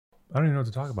I don't even know what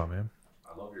to talk about, man.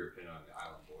 I love your opinion on the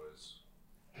Island Boys.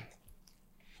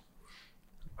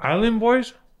 Island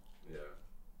Boys? Yeah.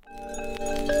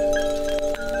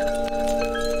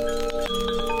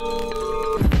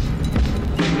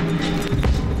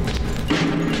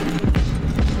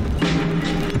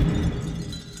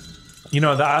 You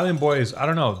know, the Island Boys, I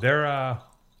don't know. They're, I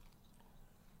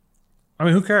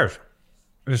mean, who cares?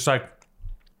 It's like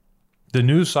the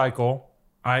news cycle,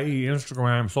 i.e.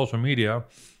 Instagram, social media,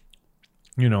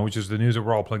 you know, which is the news that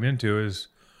we're all plugged into, is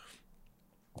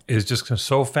just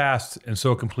so fast and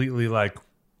so completely like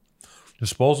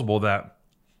disposable that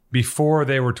before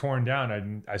they were torn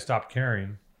down, I stopped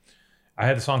caring. I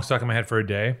had the song stuck in my head for a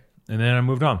day and then I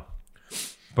moved on.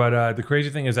 But the crazy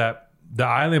thing is that the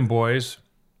Island Boys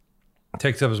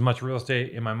takes up as much real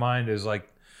estate in my mind as like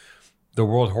the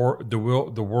World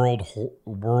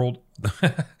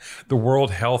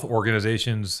Health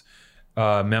Organization's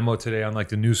memo today on like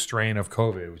the new strain of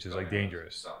COVID, which is like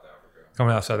dangerous. South Africa.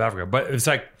 Coming out of South Africa. But it's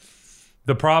like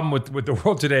the problem with the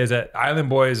world today is that Island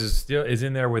Boys is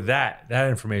in there with that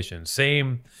information.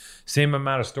 Same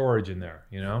amount of storage in there,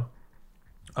 you know?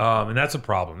 And that's a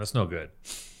problem. That's no good.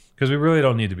 Because we really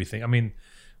don't need to be thinking. I mean,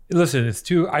 listen,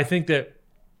 I think that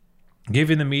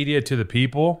giving the media to the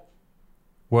people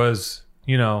was,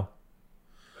 you know,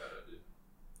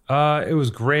 it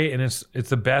was great, and it's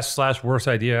the best / worst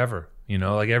idea ever. You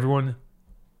know, like everyone,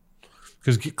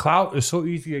 because clout is so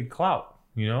easy to get clout.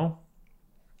 You know,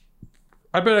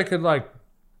 I bet I could like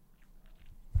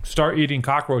start eating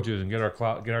cockroaches and get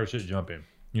our shit jumping.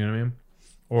 You know what I mean,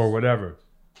 or whatever.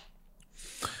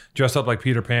 Dress up like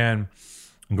Peter Pan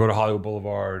and go to Hollywood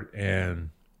Boulevard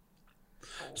and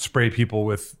spray people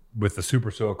with the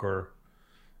super soaker,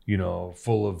 you know,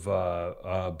 full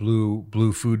of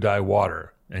blue food dye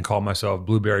water, and call myself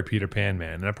Blueberry Peter Pan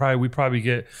Man. And we probably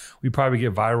get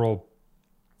viral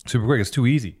super quick. It's too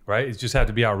easy, right? It just had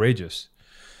to be outrageous.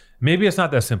 Maybe it's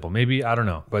not that simple. Maybe, I don't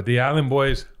know. But the Island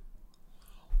Boys,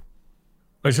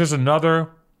 it's just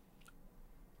another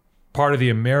part of the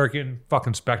American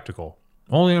fucking spectacle.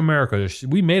 Only in America,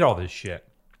 we made all this shit.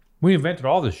 We invented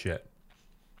all this shit.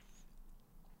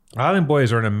 Island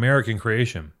Boys are an American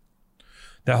creation.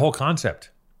 That whole concept.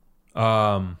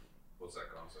 What's that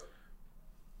concept?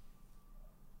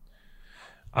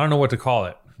 I don't know what to call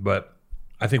it, but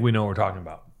I think we know what we're talking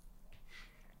about.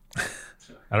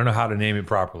 I don't know how to name it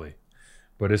properly,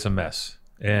 but it's a mess.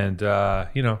 And,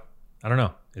 you know, I don't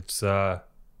know. It's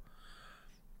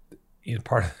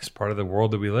part of the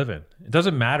world that we live in. It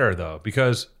doesn't matter, though,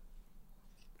 because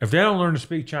if they don't learn to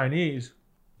speak Chinese,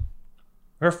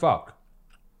 they're fucked.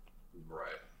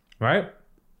 Right?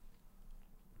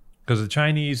 Because the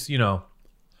Chinese, you know,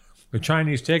 the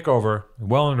Chinese takeover is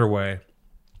well underway.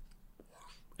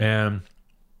 And,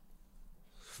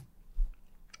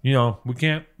 you know, we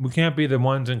can't be the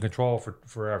ones in control for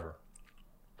forever.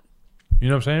 You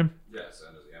know what I'm saying? Yes,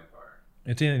 and the empire.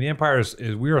 The empire is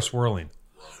we are swirling.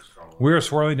 We are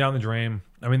swirling down the drain.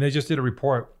 I mean, they just did a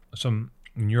report in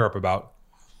Europe about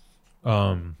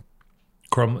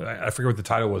I forget what the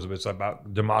title was, but it's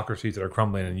about democracies that are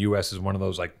crumbling, and the U.S. is one of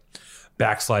those like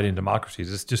backsliding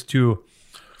democracies. It's just too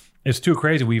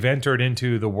crazy. We've entered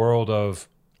into the world of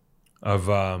I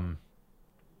don't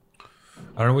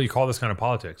know what you call this kind of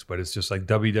politics, but it's just like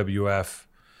WWF.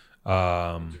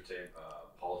 Politics,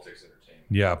 entertainment.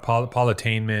 Yeah,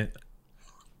 politainment.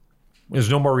 There's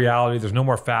no more reality. There's no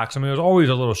more facts. I mean, there's always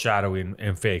a little shadowy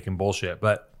and fake and bullshit,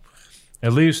 but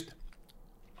at least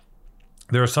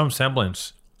there is some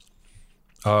semblance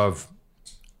of,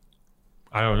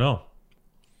 I don't know.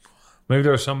 Maybe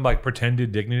there's some like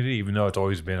pretended dignity, even though it's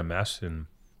always been a mess and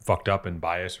fucked up and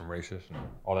biased and racist and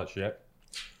all that shit.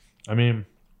 I mean,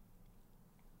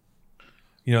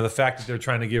 you know, the fact that they're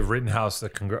trying to give Rittenhouse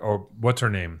or what's her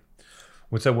name?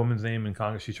 What's that woman's name in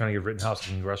Congress? She's trying to give Rittenhouse a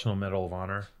Congressional Medal of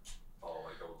Honor. Oh,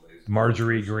 like old ladies.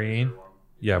 Marjorie Greene.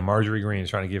 Yeah, Marjorie Greene is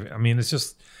trying to give. I mean, it's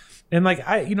just, and like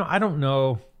I don't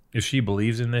know if she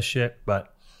believes in this shit,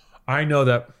 but I know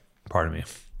that. Pardon me.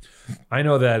 I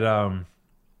know that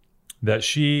that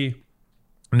she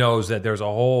knows that there's a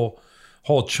whole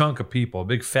chunk of people, a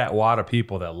big fat wad of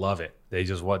people that love it. They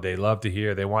love to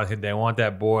hear. They want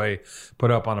that boy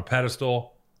put up on a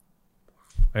pedestal.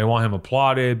 They want him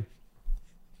applauded.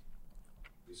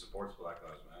 He supports Black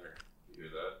Lives Matter. You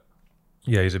hear that?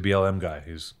 Yeah, he's a BLM guy.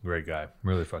 He's a great guy.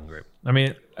 Really fucking great. I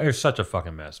mean, it's such a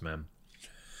fucking mess, man.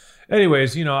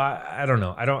 Anyways, you know, I don't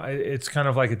know. It's kind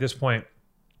of like at this point,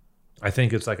 I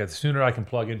think it's like the sooner I can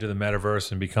plug into the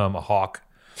metaverse and become a hawk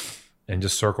and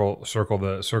just circle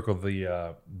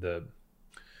the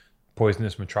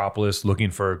poisonous metropolis looking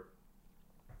for,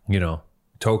 you know,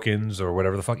 tokens or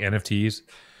whatever the fuck, NFTs.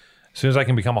 As soon as I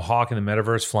can become a hawk in the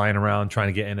metaverse, flying around trying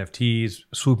to get NFTs,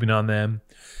 swooping on them,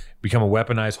 become a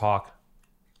weaponized hawk,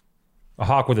 a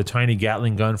hawk with a tiny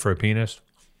Gatling gun for a penis.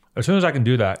 As soon as I can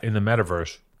do that in the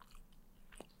metaverse,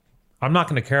 I'm not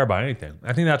going to care about anything.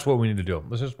 I think that's what we need to do.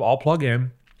 Let's just all plug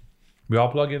in. We all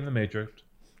plug in the Matrix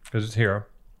because it's here.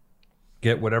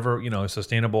 Get whatever, is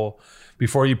sustainable.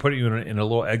 Before you put it in a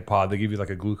little egg pod, they give you like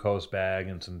a glucose bag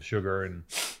and some sugar and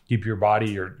keep your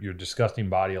body, your disgusting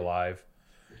body alive.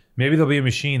 Maybe there'll be a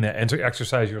machine that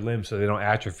exercise your limbs so they don't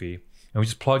atrophy. And we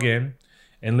just plug in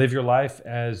and live your life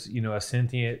as, a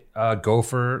sentient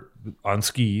gopher on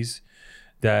skis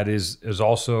that is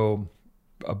also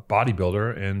a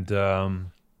bodybuilder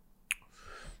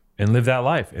and live that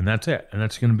life. And that's it. And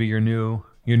that's going to be your new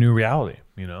reality,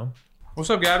 What's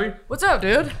up, Gabby? What's up,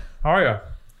 dude? How are you?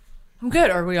 I'm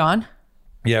good. Are we on?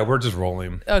 Yeah, we're just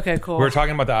rolling. Okay, cool. We're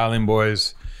talking about the Island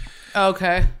Boys.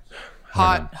 Okay.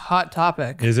 Hot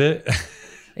topic. Is it?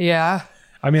 Yeah.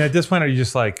 I mean, at this point, are you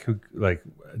just I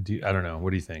don't know. What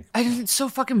do you think? It's so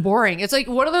fucking boring. It's like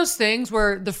one of those things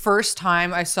where the first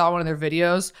time I saw one of their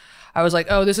videos, I was like,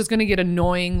 oh, this is going to get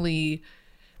annoyingly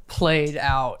played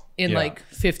out in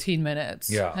 15 minutes.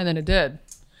 Yeah. And then it did.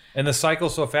 And the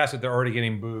cycle's so fast that they're already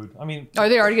getting booed. I mean, are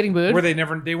they already getting booed?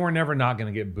 They were never not going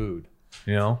to get booed,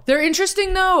 They're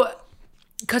interesting though,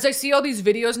 because I see all these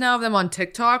videos now of them on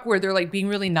TikTok where they're being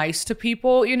really nice to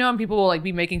people, and people will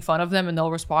be making fun of them and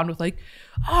they'll respond with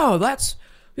oh, that's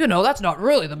not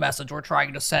really the message we're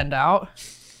trying to send out.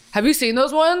 Have you seen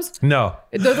those ones? No.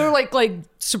 They're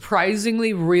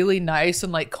surprisingly really nice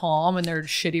and calm in their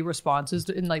shitty responses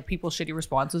people's shitty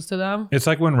responses to them. It's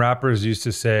like when rappers used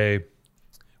to say,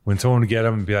 when someone would get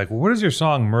them and be like, well, what is your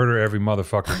song Murder Every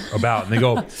Motherfucker about? And they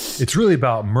go, it's really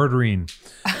about murdering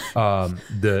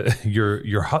the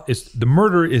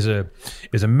murder is a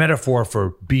metaphor for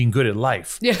being good at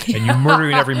life. Yeah. And you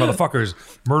murdering every murder is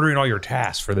murdering all your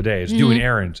tasks for the day. It's doing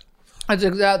errands. That's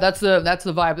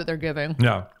the vibe that they're giving.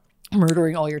 Yeah.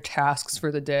 Murdering all your tasks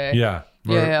for the day. Yeah.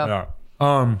 Yeah.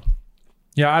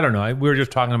 Yeah, I don't know. We were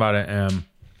just talking about it and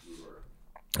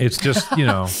it's just,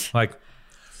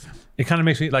 it kind of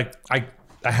makes me I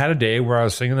had a day where I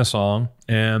was singing the song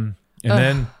and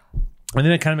then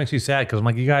it kind of makes me sad because I'm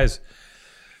like, you guys,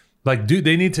 dude,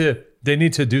 they need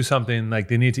to do something.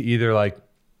 They need to either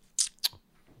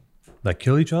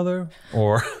kill each other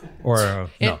or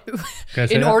no.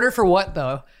 In order for what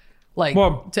though?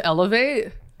 To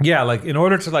elevate? Yeah, in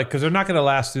order to because they're not going to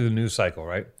last through the news cycle,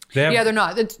 right? They're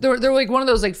not. They're one of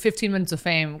those 15 minutes of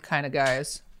fame kind of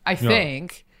guys. I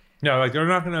think. No, they're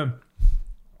not going to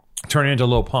turn into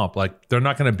Lil Pump. They're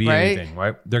not going to be anything,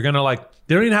 right? They're going to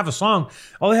they don't even have a song.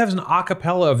 All they have is an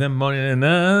acapella of them moaning and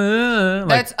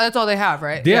that's all they have,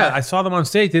 right? Yeah, I saw them on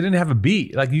stage. They didn't have a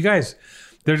beat. You guys,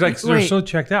 they're they're so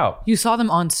checked out. You saw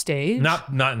them on stage? Not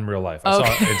in real life. I saw it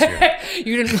on Instagram.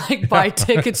 You didn't buy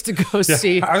tickets to go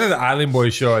see. I was at the Island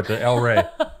Boys show at the El Rey.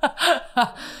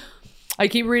 I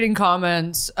keep reading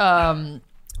comments on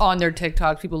their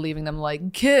TikTok, people leaving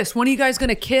them kiss. When are you guys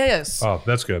gonna kiss? Oh,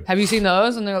 that's good. Have you seen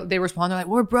those? And they respond, they're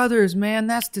we're brothers, man.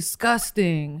 That's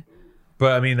disgusting.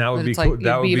 But I mean, that would be cool.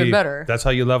 That would be even better. That's how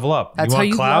you level up. That's how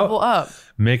you level up.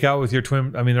 Make out with your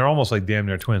twin. I mean, they're almost damn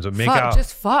near twins. But make out.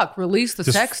 Just fuck. Release the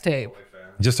sex tape.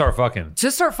 Just start fucking.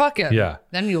 Yeah.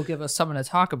 Then you'll give us something to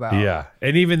talk about. Yeah.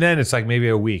 And even then, it's maybe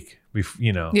a week.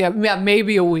 Yeah,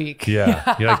 maybe a week.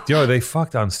 Yeah. You're yo, they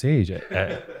fucked on stage.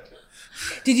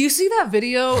 Did you see that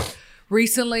video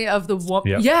recently of the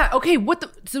woman? Yep. Yeah. Okay.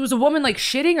 There was a woman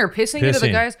shitting or pissing into the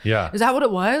guys. Yeah. Is that what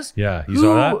it was? Yeah. You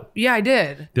saw that? Yeah, I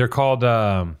did. They're called. What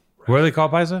are they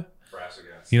called, Paisa? Brass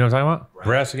Against. You know what I'm talking about?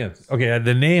 Brass Against. Okay.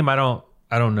 The name I don't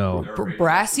know.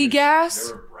 Brassy Gas.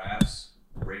 They were Brass.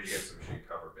 Rage Against the Machine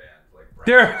cover band.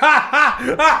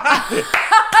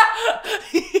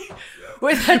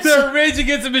 They're Rage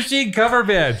Against the Machine cover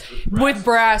band with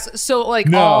brass. So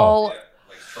all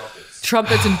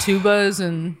trumpets and tubas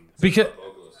and because.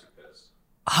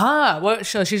 What?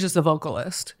 So she's just a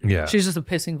vocalist. Yeah, she's just a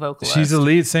pissing vocalist. She's the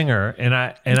lead singer, and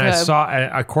I saw.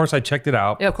 Of course, I checked it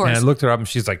out. Yeah, of course. And I looked her up, and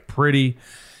she's pretty,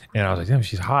 and I was like, damn,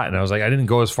 she's hot. And I was like, I didn't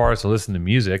go as far as to listen to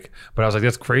music, but I was like,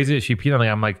 that's crazy that she peed on me.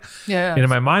 I'm like, yeah. And in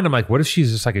my mind, I'm like, what if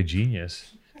she's just a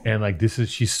genius? And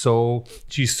she's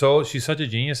such a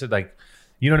genius that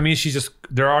you know what I mean?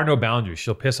 There are no boundaries.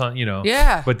 She'll piss on,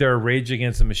 Yeah. But they're a Rage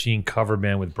Against the Machine cover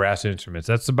band with brass instruments.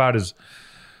 That's about as.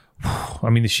 I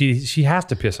mean, she has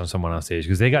to piss on someone on stage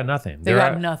because they got nothing. They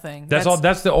got nothing. That's all.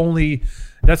 That's the only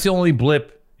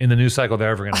blip in the news cycle they're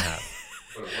ever gonna have.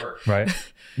 But it worked. Right?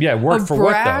 Yeah, work for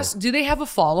brass, what though? Do they have a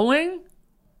following?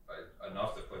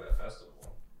 Enough to play that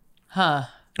festival. Huh.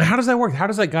 How does that work? How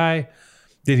does that guy?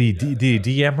 Did he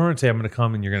DM her and say, "I'm going to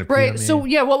come and you're going to pee on Right. me"? So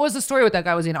yeah, what was the story with that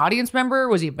guy? Was he an audience member?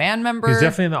 Was he a band member? He's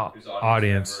definitely in the His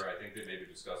audience. member, I think they maybe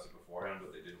discussed it beforehand,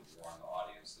 but they didn't warn the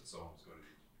audience that someone was going to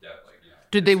be dead.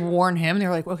 Like, Did they warn him? They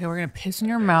were like, okay, we're gonna piss in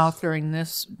your mouth during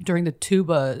the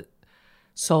tuba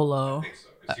solo. I think so.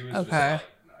 Because he was Okay. just like,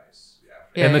 nice. Yeah.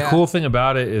 Yeah, And the yeah. cool thing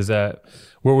about it is that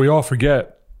what we all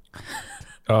forget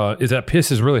is that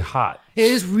piss is really hot. It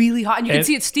is really hot, and you can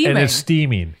see it steaming. And it's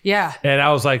steaming. Yeah. And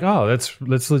I was like, oh, that's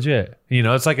legit. You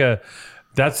know, it's like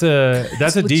that's a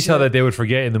detail legit. that they would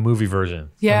forget in the movie version.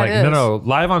 Yeah, I'm like, it no, is.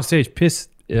 live on stage, piss.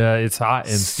 It's hot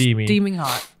and steaming. Steaming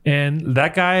hot. And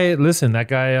that guy,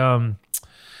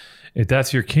 if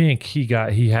that's your kink, he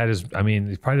had his. I mean,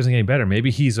 he probably doesn't get any better. Maybe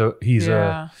he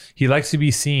likes to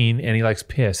be seen and he likes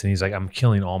piss, and he's like, I'm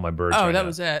killing all my birds. Oh, right that now.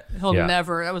 was it. He'll Yeah.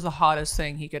 never. That was the hottest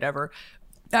thing he could ever.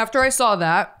 After I saw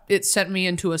that, it sent me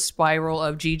into a spiral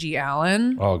of Gigi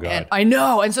Allen. Oh, God. And I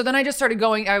know. And so then I just started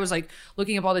going. I was like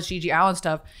looking up all this Gigi Allen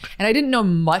stuff, and I didn't know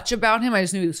much about him. I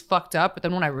just knew he was fucked up. But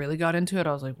then when I really got into it,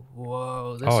 I was like,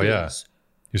 whoa, this Oh, is. yeah.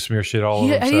 You smear shit all over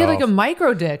He himself. had like a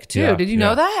micro dick too. Yeah, Did you yeah,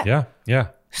 know that? Yeah, yeah.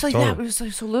 It's like Totally. that. It was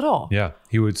like so little. Yeah,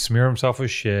 he would smear himself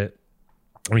with shit.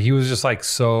 I mean, he was just like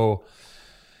so.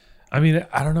 I mean,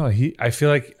 I don't know. I feel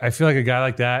like a guy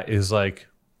like that is like,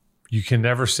 you can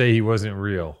never say he wasn't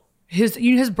real.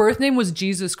 His birth name was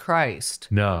Jesus Christ.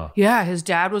 No. Yeah, his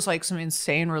dad was like some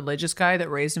insane religious guy that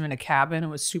raised him in a cabin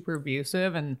and was super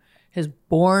abusive, and his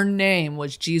born name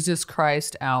was Jesus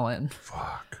Christ Allen.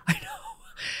 Fuck. I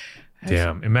know.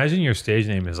 Damn. Imagine your stage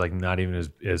name is like not even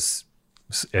as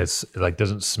like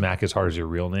doesn't smack as hard as your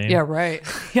real name. Yeah, right.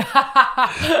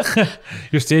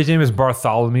 Your stage name is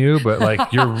Bartholomew, but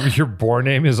like your born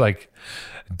name is like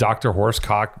Dr.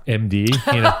 Horsecock MD.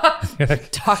 You know.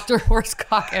 Dr.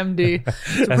 Horsecock MD.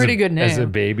 It's a pretty good name. As a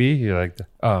baby, you're like,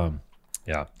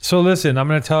 yeah. So listen, I'm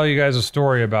going to tell you guys a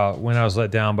story about when I was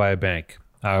let down by a bank.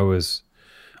 I was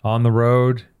on the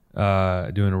road,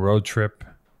 doing a road trip,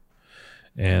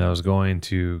 and I was going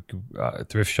to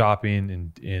thrift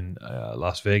shopping in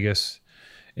Las Vegas,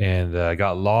 and I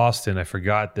got lost, and I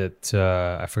forgot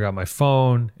my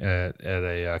phone at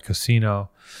a casino.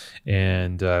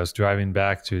 And I was driving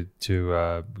back to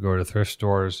go to thrift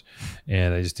stores,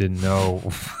 and I just didn't know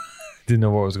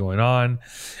what was going on.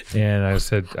 And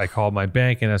I called my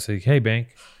bank and I said, "Hey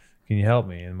bank, can you help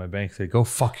me?" And my bank said, "Go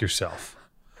fuck yourself."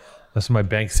 That's what my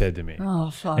bank said to me.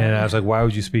 Oh, fuck. And I was like, "Why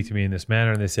would you speak to me in this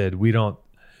manner?" And they said, "We don't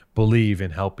believe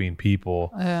in helping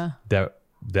people that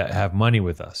have money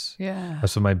with us." Yeah.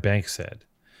 That's what my bank said.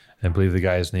 And I believe the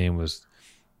guy's name was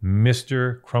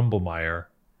Mr. Crumblemeyer,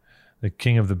 the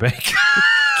king of the bank.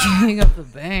 King of the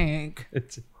bank.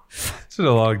 It's been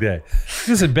a long day.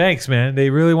 Listen, banks, man, they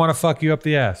really want to fuck you up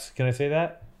the ass. Can I say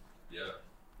that? Yeah.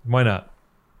 Why not?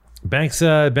 Banks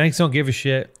don't give a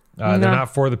shit. They're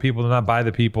not for the people. They're not by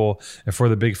the people. They're for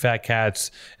the big fat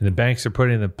cats. And the banks are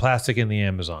putting the plastic in the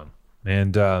Amazon.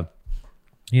 And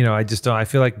I just don't. I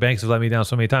feel like banks have let me down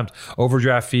so many times.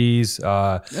 Overdraft fees,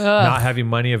 not having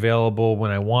money available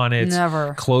when I want it,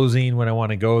 Never. closing when I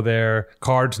want to go there,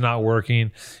 cards not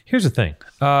working. Here's the thing.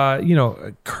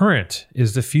 Current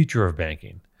is the future of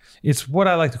banking. It's what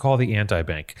I like to call the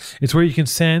anti-bank. It's where you can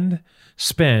send,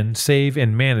 spend, save,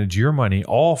 and manage your money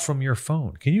all from your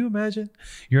phone. Can you imagine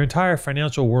your entire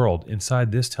financial world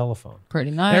inside this telephone? Pretty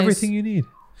nice. Everything you need.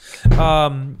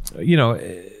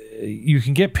 You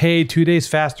can get paid 2 days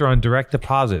faster on direct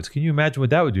deposits. Can you imagine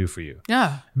what that would do for you?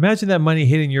 Yeah. Imagine that money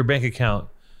hitting your bank account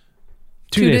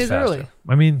 2 days faster. early.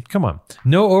 I mean, come on.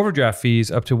 No overdraft fees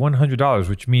up to $100,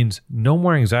 which means no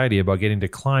more anxiety about getting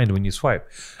declined when you swipe.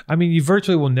 I mean, you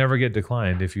virtually will never get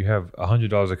declined if you have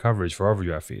 $100 of coverage for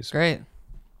overdraft fees. Great.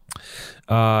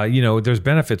 There's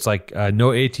benefits like no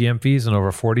ATM fees and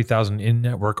over 40,000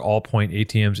 in-network all-point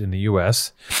ATMs in the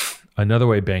U.S. Another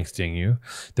way banks ding you.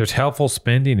 There's helpful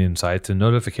spending insights and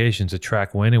notifications to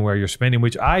track when and where you're spending,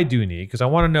 which I do need because I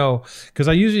want to know, because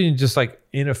I usually just like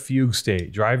in a fugue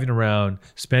state, driving around,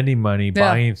 spending money,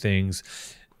 buying things,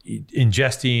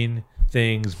 ingesting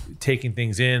things, taking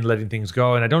things in, letting things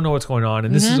go, and I don't know what's going on.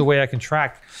 And this is a way I can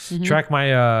track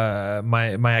my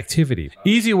my activity.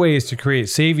 Easy ways to create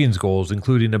savings goals,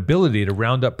 including ability to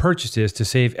round up purchases to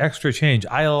save extra change.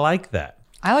 I like that.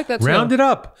 I like that too. Round it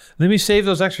up. Let me save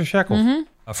those extra shekels.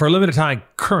 For a limited time,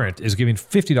 Current is giving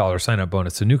 $50 sign-up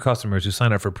bonus to new customers who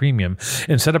sign up for premium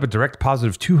and set up a direct deposit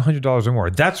of $200 or more.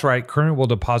 That's right. Current will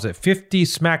deposit 50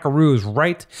 smackaroos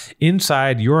right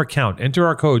inside your account. Enter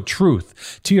our code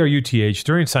TRUTH, TRUTH,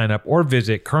 during sign-up or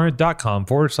visit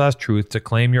current.com/truth to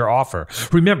claim your offer.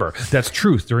 Remember, that's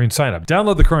truth during sign-up.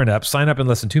 Download the Current app, sign up in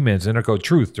less than 2 minutes, enter code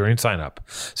TRUTH during sign-up.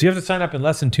 So you have to sign up in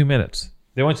less than 2 minutes.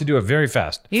 They want you to do it very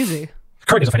fast. Easy.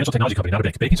 Current is a financial technology company, not a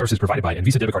bank. Banking services provided by and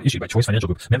Visa debit card issued by Choice Financial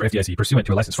Group, member FDIC, pursuant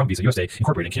to a license from Visa USA,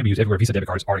 Incorporated, and can be used everywhere Visa debit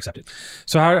cards are accepted.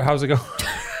 So how's it go?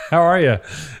 How are you?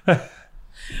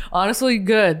 Honestly,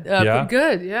 good. Yeah?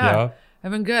 Good. Yeah. Yeah.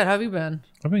 I've been good. How have you been?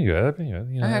 I've been good. You know,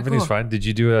 Okay, everything's cool. fine. Did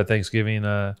you do a Thanksgiving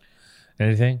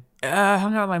anything? I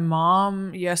hung out with my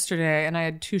mom yesterday, and I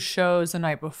had 2 shows the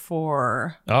night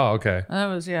before. Oh, okay. And I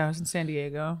was in San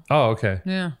Diego. Oh, okay.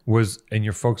 Yeah. And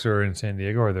your folks are in San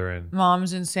Diego or they're in?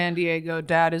 Mom's in San Diego.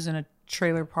 Dad is in a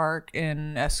trailer park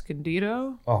in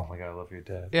Escondido. Oh my God, I love your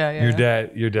dad. Yeah.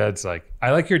 Your dad's like,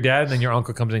 I like your dad, and then your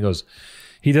uncle comes in and goes,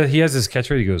 he has this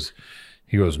catchphrase.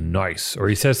 He goes, nice. Or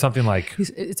he says something like,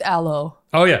 It's Allo.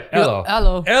 oh yeah, hello.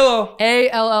 Allo. Hello.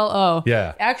 ALLO.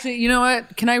 Yeah. Actually, you know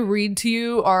what? Can I read to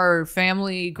you our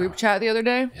family group chat the other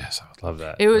day? Yes, I would love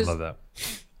that. It was- I love that.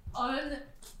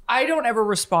 I don't ever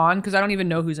respond because I don't even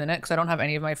know who's in it because I don't have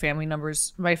any of my family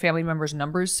members'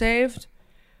 numbers saved.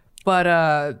 But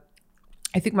I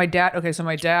think my dad. Okay, so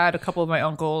my dad, a couple of my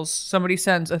uncles, somebody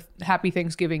sends a Happy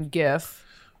Thanksgiving GIF.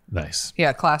 Nice.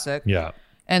 Yeah, classic. Yeah.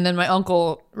 And then my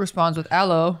uncle responds with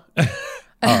 "Allo." Oh,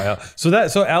 yeah. So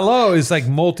LO is like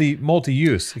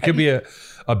multi-use. It could be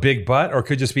a big butt or it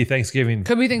could just be Thanksgiving.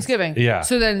 Could be Thanksgiving. Yeah.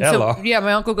 So then, Allo.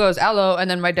 my uncle goes "Allo," and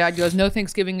then my dad goes, "No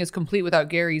Thanksgiving is complete without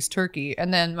Gary's turkey."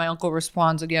 And then my uncle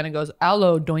responds again and goes,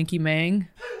 "Allo, doinky mang."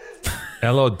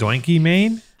 LO doinky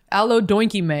Mang? Allo,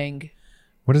 doinky mang.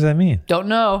 What does that mean? Don't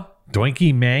know.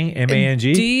 Doinky Mang? MANG?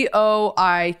 DOIKEYMANG.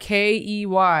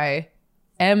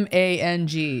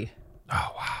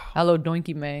 Oh, wow. Hello,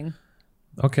 Doinky Mang.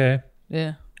 Okay.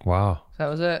 Yeah, Wow. that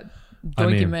was it. I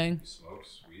Doinky mean- Mang.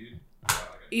 Smokes weed.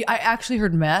 I actually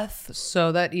heard meth,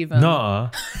 so that even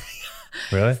Nuh-uh.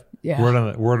 Really? Yeah. Word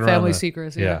around Family the-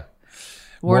 secrets. Yeah. Yeah,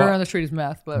 word Well, around the street is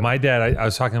meth. But My dad, I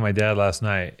was talking to my dad last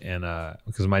night, and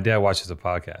because my dad watches a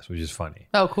podcast, which is funny.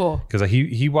 oh, cool. Because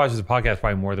he watches the podcast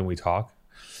probably more than we talk.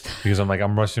 Because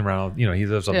I'm rushing around. You know, he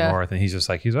lives up Yeah. north, and he's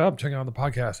like, I'm checking out the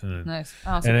podcast, and Nice.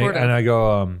 Oh, and supportive.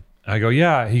 I go,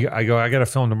 yeah. I got to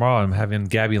film tomorrow. I'm having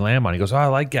Gabby Lamb on. He goes, oh, I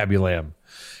like Gabby Lamb.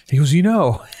 He goes, you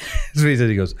know, that's what he said.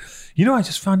 He goes, you know, I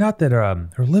just found out that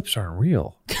her lips aren't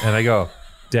real. And I go,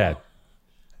 Dad,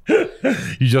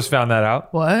 you just found that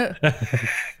out? What?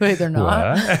 Wait, they're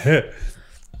not. What?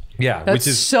 Yeah, That's which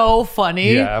is so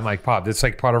funny. yeah. I'm like, Pop, it's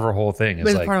like part of her whole thing. It's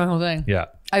It's like, part of my whole thing. yeah.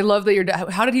 I love that your dad.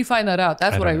 How did he find that out?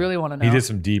 That's what I don't know. really want to know. He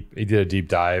did a deep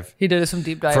dive. He did some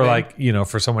deep diving. For like, you know,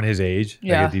 for someone his age.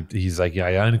 like Yeah. he's like, yeah,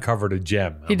 I uncovered a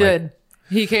gem. he I'm did. Like,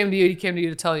 He came to you. He came to you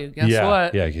to tell you. Guess yeah,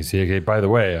 what? yeah. You see, okay, by the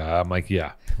way, I'm like,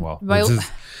 yeah. Well, My-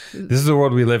 this is the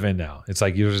world we live in now. It's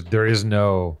like there is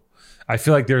no. I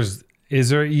feel like is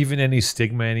there even any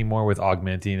stigma anymore with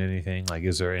augmenting anything? Like,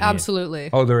 is there any? Absolutely.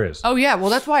 Oh, there is. Oh yeah, well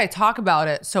that's why I talk about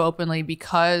it so openly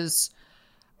because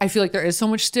I feel like there is so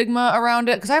much stigma around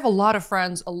it because I have a lot of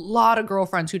friends, a lot of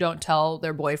girlfriends who don't tell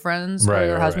their boyfriends Right, or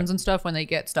their right, husbands and stuff when they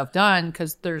get stuff done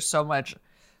because there's so much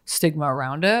stigma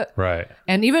around it. Right.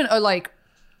 And even like,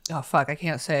 oh fuck, I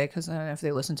can't say because if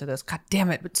they listen to this, god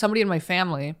damn it, but somebody in my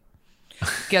family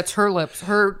gets her lips,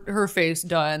 her face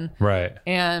done, Right.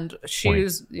 and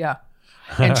she's yeah.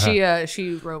 And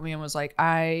she wrote me and was like,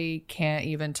 I can't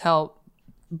even tell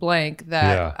blank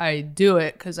that Yeah. I do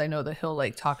it because I know that he'll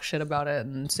like talk shit about it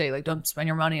and say like, don't spend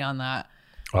your money on that.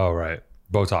 Oh, right.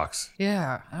 Botox.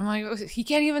 Yeah. I'm like, he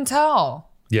can't even tell.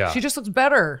 Yeah. She just looks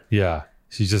better. Yeah.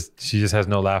 She just has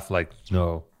no laugh. Like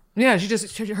no. Yeah.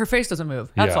 Her face doesn't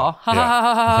move. That's Yeah, all. Ha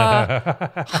ha ha ha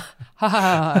ha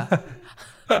ha ha.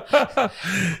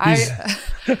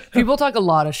 People talk a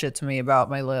lot of shit to me about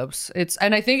my lips.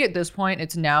 And I think at this point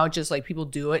it's now just like people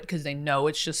do it because they know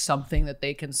it's just something that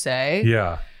they can say.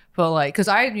 Yeah. But like, because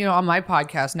on my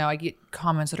podcast now I get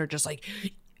comments that are just like,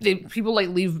 people like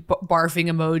leave barfing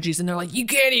emojis and they're like, you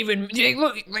can't even. They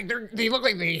look like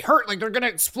they hurt, like they're gonna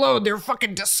explode. They're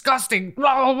fucking disgusting.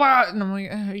 Blah blah blah. And I'm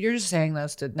like, you're just saying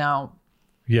this to now.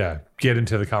 Yeah. Get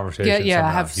into the conversation. Yeah,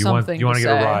 somehow. have you want something you want to to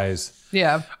get a say. rise.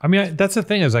 Yeah. I mean, that's the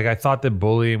thing is like I thought that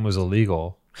bullying was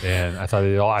illegal, and I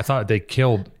thought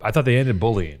they ended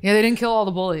bullying. Yeah, they didn't kill all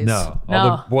the bullies. No.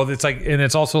 No. Well, it's like, and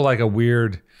it's also like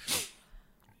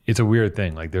it's a weird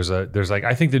thing. Like there's like,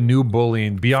 I think the new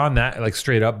bullying beyond that, like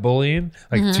straight up bullying,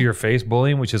 like to your face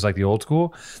bullying, which is like the old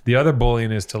school. The other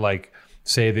bullying is to like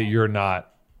say that you're not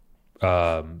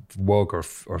woke or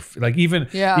like even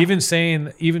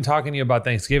talking to you about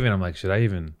Thanksgiving, I'm like, should I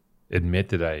even admit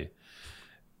that I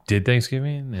did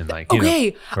Thanksgiving? And like,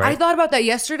 okay, right? I thought about that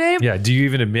yesterday. Yeah, do you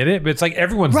even admit it? But it's like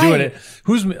everyone's doing it.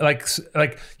 Who's like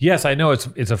yes, I know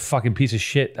it's a fucking piece of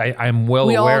shit. I'm well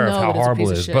aware of how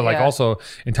horrible it is. But like also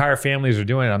entire families are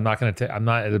doing it. I'm not I'm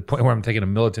not at the point where I'm taking a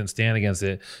militant stand against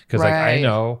it because like I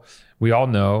know, we all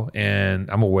know, and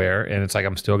I'm aware, and it's like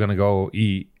I'm still gonna go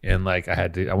eat. And like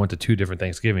I went to 2 different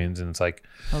Thanksgivings, and it's like,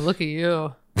 oh, look at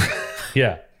you.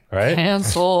 Yeah. Right?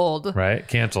 Canceled. Right?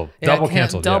 Canceled. Yeah,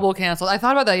 canceled. Double canceled. I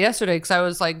thought about that yesterday because I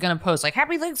was like going to post like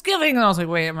Happy Thanksgiving. And I was like,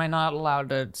 wait, am I not allowed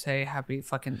to say happy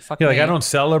fucking Yeah, like me? I don't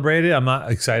celebrate it. I'm not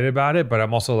excited about it, but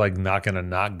I'm also like not going to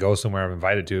not go somewhere I'm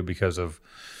invited to because of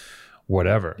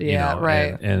whatever. Yeah,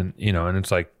 right. And and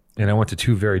it's like, and I went to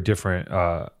 2 very different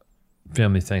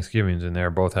family Thanksgivings, and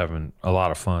they're both having a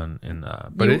lot of fun. And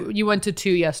but you went to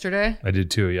 2 yesterday? I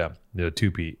did 2, yeah. Did a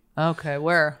 2-peat. Okay,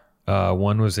 where?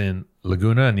 One was in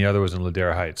Laguna and the other was in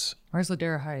Ladera Heights. Where's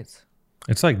Ladera Heights?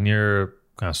 It's like near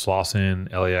kind of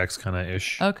Slauson, LAX kind of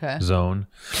ish zone.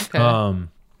 Okay.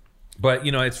 But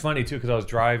it's funny too because I was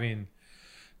driving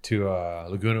to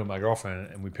Laguna with my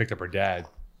girlfriend and we picked up her dad.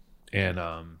 And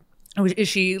is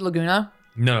she Laguna?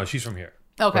 no, she's from here.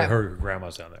 Okay. But her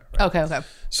grandma's down there. Right? Okay.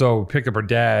 So we picked up her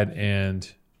dad and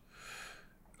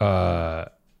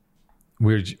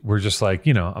we're just like,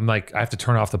 I'm like, I have to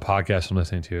turn off the podcast I'm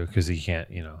listening to because he can't,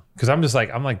 because I'm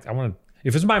like, I want to,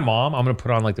 if it's my mom, I'm going to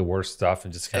put on like the worst stuff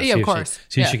and just kind of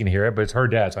see if she can hear it. But it's her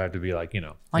dad. So I have to be like,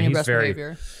 on your best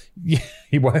behavior. Yeah.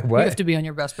 What? You have to be on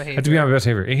your best behavior. I have to be on my best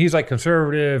behavior. And he's like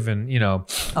conservative and,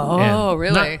 Oh,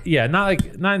 really?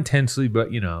 Not intensely, but,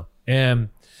 and,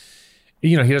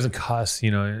 he doesn't cuss,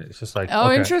 it's just like, oh,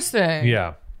 okay. Interesting.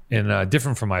 Yeah. And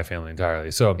different from my family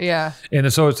entirely. So yeah.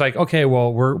 And so it's like, okay,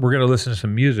 well, we're gonna listen to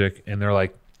some music, and they're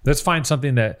like, let's find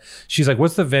something that she's like,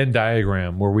 what's the Venn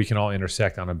diagram where we can all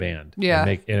intersect on a band?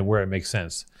 Yeah. And where it makes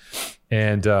sense.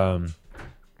 And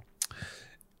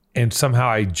somehow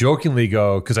I jokingly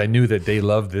go, because I knew that they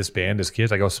loved this band as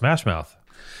kids, I go Smash Mouth.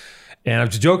 And I'm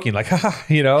just joking, like, like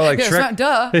yeah, Shrek,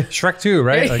 duh. Shrek 2,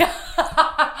 right? Like,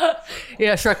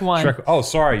 yeah, Shrek 1. Oh,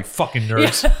 sorry, you fucking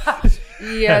nerds.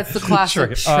 Yeah, it's the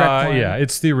classic Shrek 1. Yeah,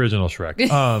 it's the original Shrek.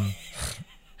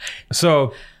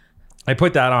 So I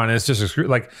put that on. It's just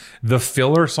like the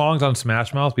filler songs on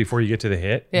Smash Mouth before you get to the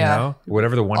hit. Yeah.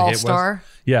 Whatever the one All hit Star.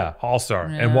 was. Yeah, All Star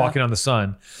Yeah. and Walking on the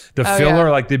Sun. The filler,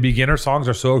 like the beginner songs,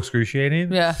 are so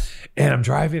excruciating. Yeah. And I'm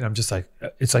driving. I'm just like,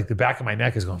 it's like the back of my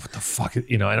neck is going, what the fuck,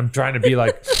 And I'm trying to be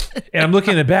like, and I'm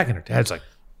looking in the back, and her dad's like,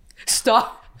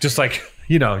 stop. Just like.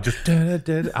 Just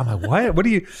I'm like, what? What are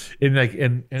you? And like,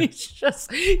 and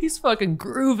he's fucking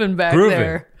grooving back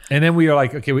there. And then we are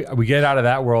like, okay, we get out of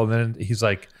that world, and then he's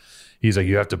like,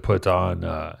 you have to put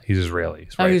on. He's Israeli,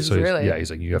 right? Oh, he's Israeli. He's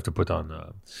like, you have to put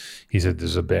on. He said,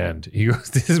 there's a band. He goes,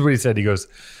 this is what he said. He goes.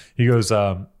 He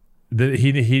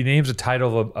names a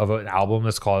title of an album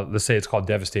that's called. Let's say it's called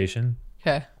Devastation.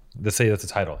 Okay. Let's say that's the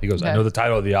title. He goes, okay. I know the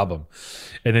title of the album.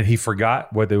 And then he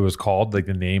forgot what it was called, like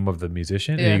the name of the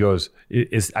musician. Yeah. And he goes,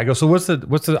 I go, so what's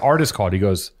the artist called? He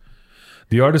goes,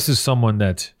 the artist is someone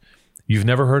that you've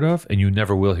never heard of and you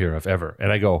never will hear of ever.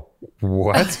 And I go,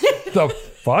 what the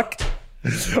fuck?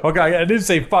 Okay, I didn't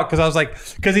say fuck because I was like,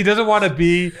 because he doesn't want to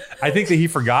be, I think that he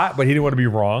forgot, but he didn't want to be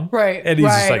wrong. Right. And he's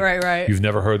just like, right. You've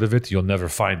never heard of it, you'll never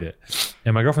find it.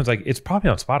 And my girlfriend's like, it's probably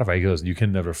on Spotify. He goes, you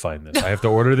can never find this. I have to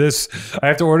order this. I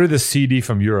have to order this CD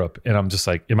from Europe. And I'm just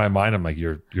like, in my mind, I'm like,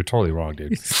 you're totally wrong,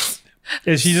 dude.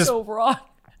 And she just so wrong.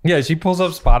 Yeah, she pulls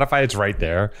up Spotify. It's right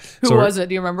there. Who was it?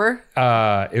 Do you remember?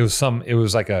 It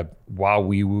was like a wow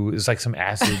wee woo. It was like some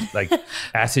acid, like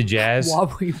acid jazz.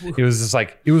 Wow wee woo. It was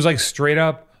like straight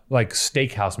up like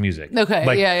steakhouse music. Okay,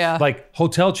 like, yeah. Like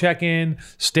hotel check-in,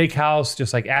 steakhouse,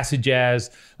 just like acid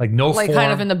jazz, like no like form.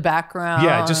 kind of in the background.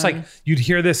 Yeah, just like you'd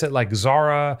hear this at like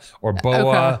Zara or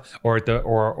Boa or at the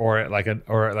or at like a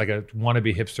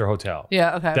wannabe hipster hotel.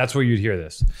 Yeah, okay. That's where you'd hear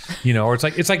this. Or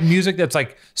it's like music that's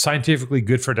like scientifically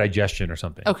good for digestion or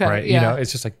something. Okay, right? yeah.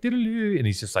 It's just like and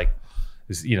he's just like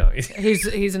he's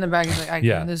in the back. He's like,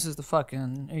 this is the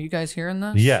fucking. Are you guys hearing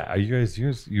this? Yeah, are you guys?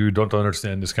 You don't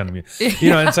understand this kind of music.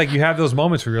 And it's like you have those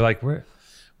moments where you're like, what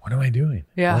am I doing?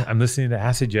 Yeah, I'm listening to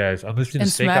acid jazz. I'm listening to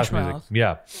steakhouse music.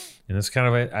 Yeah, and it's kind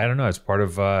of I don't know. It's part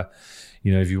of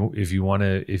you know, if you want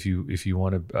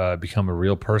to become a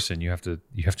real person, you have to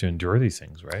endure these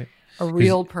things, right? A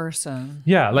real person.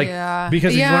 Yeah, like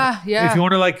because if you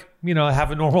want to like, you know,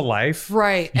 have a normal life,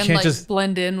 Right. You And can't like just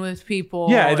blend in with people.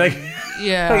 yeah, and- like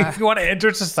yeah. like if you want to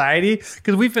enter society,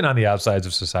 because we've been on the outsides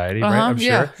of society, right? I'm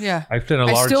yeah, sure. yeah. I've been a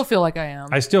I large. still feel like I am.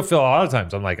 I still feel a lot of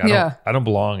times I'm like Yeah. I don't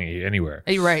belong anywhere,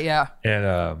 You're right. Yeah.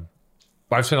 and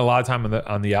I've spent a lot of time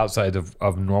on the outside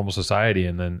of normal society,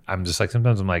 and then I'm just like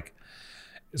sometimes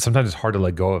it's hard to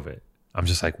let go of it. I'm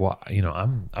just like, well, you know,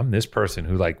 I'm this person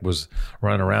who like was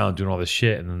running around doing all this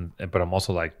shit, but I'm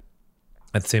also like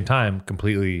at the same time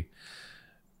completely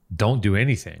don't do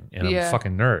anything, and I'm a Yeah.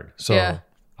 fucking nerd. So Yeah.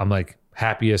 I'm like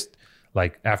happiest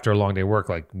like after a long day of work,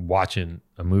 like watching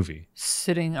a movie,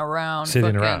 Sitting around. sitting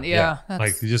fucking- around, Yeah.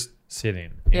 like just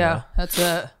sitting. you yeah. That's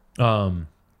it. know?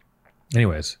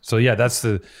 Anyways, so yeah, that's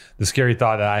the scary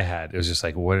thought that I had. It was just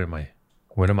like, what am I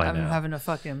I'm now? having a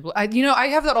fucking. I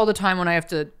have that all the time when I have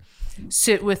to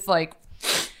sit with like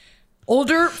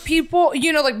older people,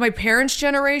 you know, like my parents'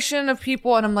 generation of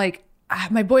people, and I'm like,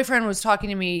 my boyfriend was talking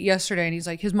to me yesterday, and he's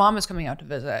like, his mom is coming out to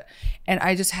visit, and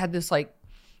I just had this like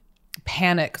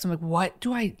panic because I'm like, what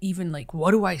do I even like?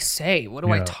 What do I say? What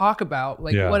do I Yeah. talk about?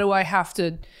 Like, Yeah. what do I have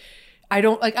to? I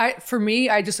don't like. For me,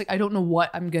 I just like I don't know what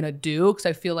I'm gonna do because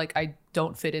I feel like I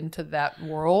don't fit into that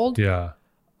world Yeah,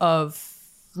 of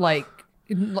like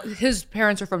his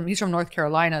parents are he's from North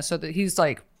Carolina, so that he's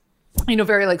like, you know,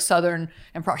 very like Southern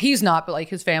and he's not, but like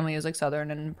his family is like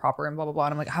Southern and proper and blah blah blah.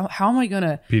 And I'm like, how am I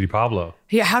gonna? Petey Pablo.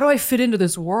 Yeah, how do I fit into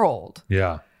this world?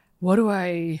 Yeah, What do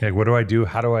I? like what do I do?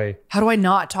 How do I? How do I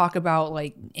not talk about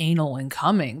like anal and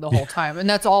coming the whole time? And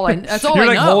that's all I. That's all You're I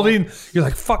like know. holding. You're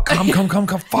like fuck, come,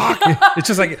 fuck. It's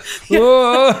just like,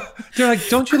 whoa. They're like,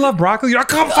 don't you love broccoli? You're like,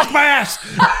 come fuck my ass.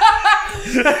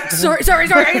 Sorry.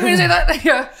 I didn't mean to say that.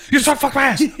 Yeah, You're so fuck my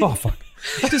ass. Oh fuck.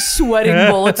 just sweating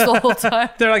bullets the whole time.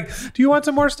 They're like, do you want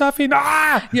some more stuffing?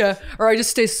 Ah. Yeah, or I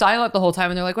just stay silent the whole time,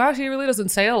 and they're like, "Wow, she really doesn't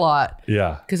say a lot."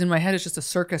 Yeah. Because in my head, it's just a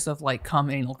circus of like come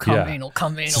anal, come Yeah. anal,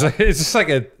 come It's, anal. like, it's just like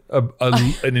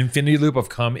an infinity loop of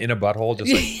cum in a butthole.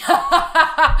 Just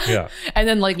like, yeah. And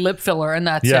then like lip filler, and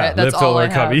that's Yeah, it. That's lip all I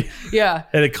filler, have. cubby. Yeah.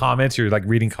 And it comments. You're like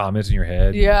reading comments in your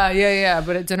head. Yeah.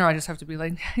 But at dinner, I just have to be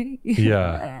like,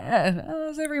 Yeah.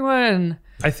 how's everyone?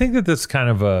 I think that that's kind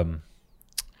of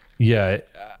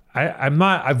I'm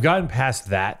not. I've gotten past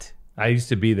that. I used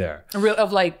to be there.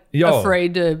 Of like Yo.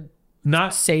 afraid to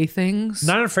Not say things.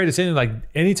 not afraid to say anything. Like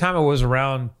anytime I was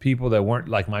around people that weren't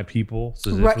like my people,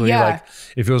 specifically, yeah. like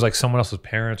if it was like someone else's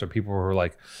parents or people who were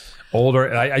like older,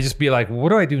 and I just be like, what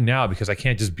do I do now? Because I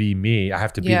can't just be me. I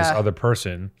have to be this Yeah. other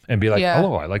person and be like, Yeah.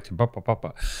 hello, I like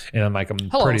to, and I'm like, I'm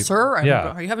Hello, pretty, sir. And yeah,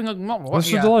 Are you having a this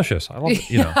is delicious. I love it.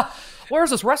 You know, Where's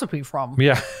this recipe from?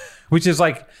 yeah, which is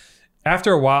like.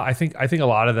 After a while, I think a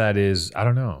lot of that is I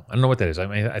don't know what that is. I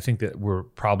mean, I think that we're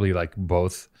probably like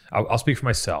both. I'll speak for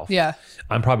myself. Yeah.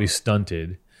 I'm probably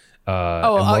stunted. You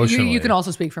Emotionally. can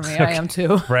also speak for me. I am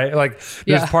too. Right? Like there's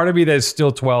Yeah. part of me that's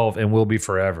still 12 and will be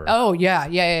forever. Oh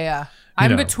yeah.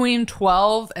 I'm know. between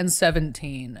 12 and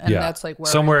 17, and that's like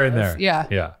where somewhere I in live. there.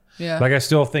 Yeah. Yeah. Like I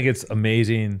still think it's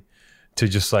amazing to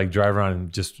just like drive around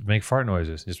and just make fart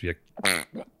noises. Just be like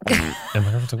and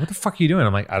everyone's like, what the fuck are you doing?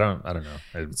 I'm like, I don't know.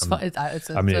 It's fun. It's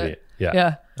I'm an idiot. Yeah.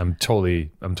 Yeah. I'm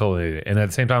totally an idiot. And at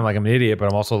the same time, like I'm an idiot, but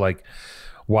I'm also like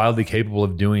wildly capable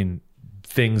of doing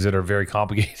things that are very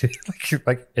complicated,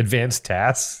 like advanced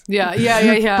tasks.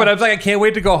 Yeah. But I'm like, I can't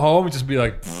wait to go home and just be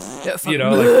like, Yeah, you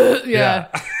know, like, yeah.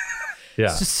 yeah.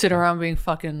 Just sit around being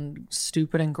fucking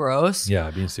stupid and gross.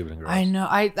 Yeah, being stupid and gross. I know.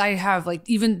 I have like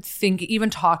even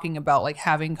talking about like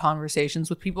having conversations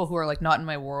with people who are like not in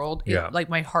my world. Yeah. Like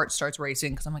my heart starts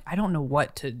racing because I'm like, I don't know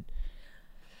what to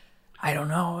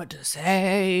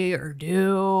say or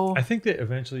do. I think that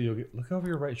eventually you'll look over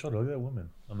your right shoulder. Look at that woman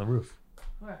on the roof.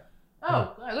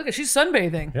 Oh, look at she's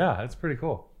sunbathing. Yeah, that's pretty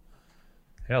cool.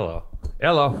 Hello.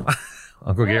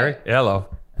 Uncle Gary. Hello.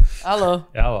 Hello.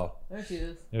 There she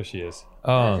is. There she is.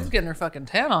 She's getting her fucking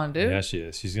tan on, dude. Yeah, she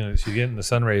is. She's getting the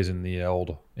sun rays in the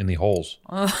holes.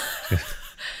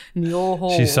 In the old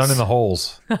holes. She's sun in the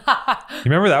holes. You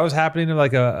remember that was happening in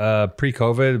like a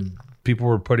pre-COVID? People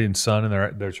were putting sun in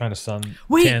they're trying to tan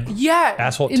in tan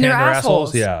their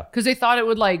assholes. Yeah. Because they thought it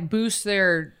would like boost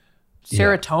their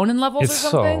serotonin levels It's or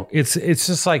something. it's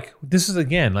just like this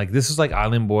is like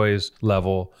Island Boys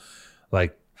level,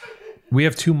 like we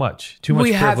have too much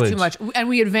We privilege. have too much, and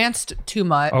we advanced too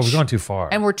much. Oh, we've gone too far.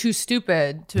 and we're too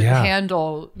stupid to Yeah.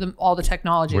 handle all the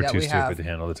technology We're that too we stupid have. to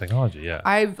handle the technology. Yeah.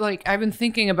 I've been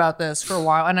thinking about this for a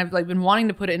while, and I've like been wanting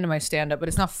to put it into my stand up, but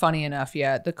it's not funny enough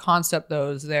yet. The concept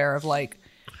though is there of like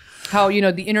how, you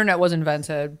know, the internet was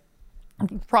invented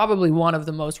probably one of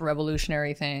the most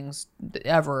revolutionary things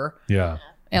ever. Yeah.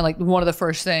 And like one of the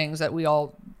first things that we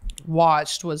all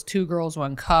watched was Two Girls,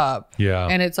 One Cup. Yeah.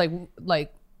 And it's like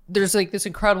there's like this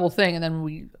incredible thing, and then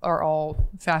we are all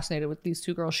fascinated with these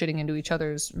two girls shitting into each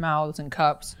other's mouths and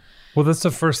cups. Well, that's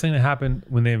the first thing that happened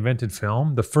when they invented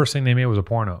film. The first thing they made was a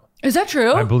porno. Is that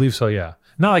true? I believe so, yeah.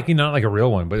 Not like, not like a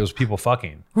real one, but it was people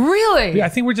fucking. Really? Yeah, I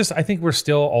think we're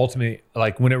still ultimately,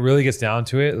 like, when it really gets down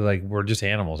to it, like, we're just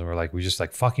animals, and we just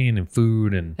like fucking and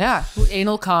food and Yeah,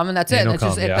 anal cum, and that's it. Anal That's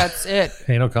just cum, it. yeah. That's it.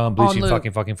 anal cum, bleaching, loop.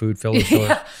 fucking food, fill the toilet.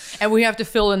 Yeah. And we have to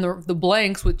fill in the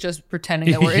blanks with just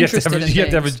pretending that we're interested in things. You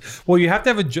have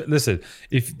to have listen,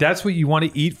 if that's what you want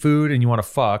to eat food and you want to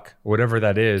fuck, whatever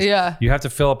that is, Yeah. you have to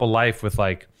fill up a life with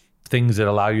like things that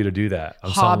allow you to do that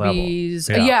on Hobbies.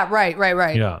 some level. Yeah,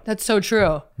 right. Yeah. That's so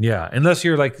true. Yeah. Unless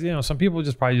you're like, some people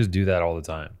probably just do that all the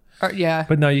time. Yeah.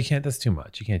 But no, you can't. That's too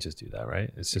much. You can't just do that,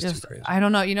 right? It's just too crazy. I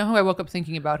don't know. You know who I woke up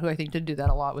thinking about, who I think did do that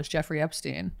a lot, was Jeffrey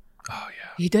Epstein. Oh yeah.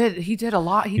 He did a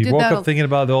lot. He did woke that. up thinking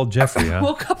about the old Jeffrey, huh?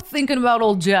 Woke up thinking about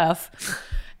old Jeff,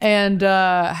 and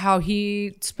how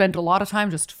he spent a lot of time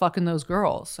just fucking those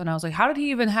girls. And I was like, how did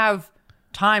he even have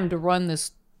time to run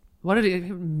this? What did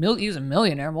he's a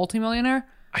millionaire, multimillionaire?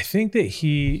 I think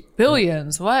that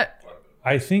Billions. What?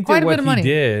 I think Quite that a what bit of he money.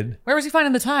 did. Where was he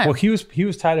finding the time? Well, he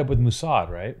was tied up with Mossad,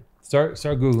 right? Start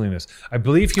googling this. I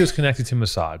believe he was connected to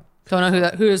Mossad. Don't know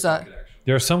who is that.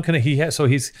 There are some kind of he had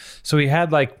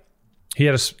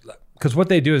because what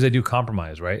they do is they do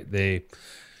compromise, right?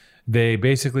 They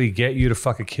basically get you to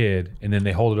fuck a kid, and then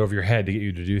they hold it over your head to get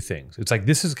you to do things. It's like,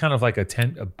 this is kind of like a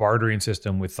bartering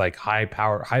system with like high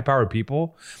powered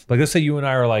people. Like, let's say you and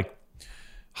I are like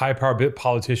high powered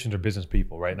politicians or business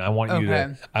people, right? And I want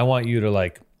you to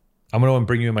like, I'm going to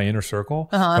bring you in my inner circle,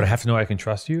 but I have to know I can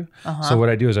trust you. So what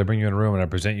I do is I bring you in a room and I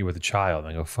present you with a child,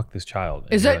 and I go, fuck this child.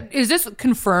 And Is this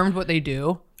confirmed what they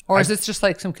do, or is this just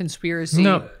like some conspiracy?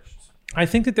 No, I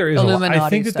think that there is. Illuminati I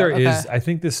think that there is. stuff. I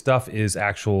think this stuff is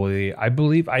actually. I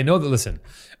believe. I know that. Listen,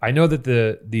 I know that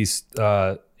these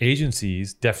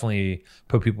agencies definitely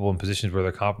put people in positions where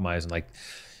they're compromised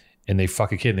and they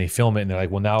fuck a kid and they film it and they're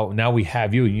like, well, now we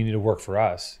have you and you need to work for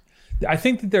us. I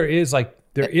think that there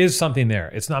is something there.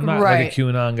 It's not. I'm not like a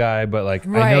QAnon guy, but like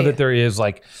I know that there is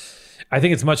like. I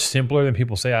think it's much simpler than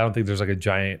people say. I don't think there's like a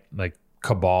giant like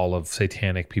cabal of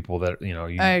satanic people that you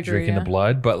drink in the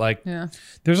blood, but like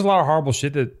there's a lot of horrible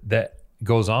shit that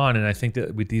goes on, and I think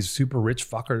that with these super rich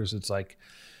fuckers, it's like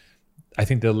I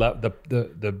think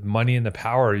the money and the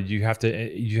power you have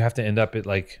to end up at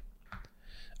like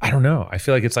I don't know. I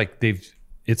feel like it's like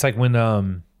when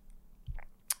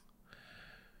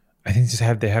I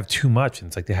think they have too much, and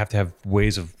it's like they have to have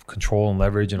ways of control and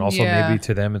leverage, and also maybe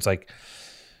to them it's like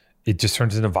it just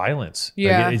turns into violence.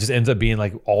 Yeah. Like it just ends up being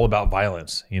like all about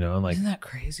violence, and like Isn't that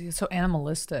crazy? It's so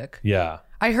animalistic. yeah.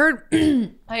 I heard,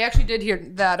 I actually did hear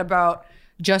that about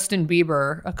Justin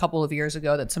Bieber a couple of years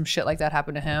ago, that some shit like that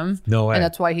happened to him. No way. And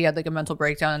that's why he had like a mental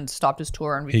breakdown and stopped his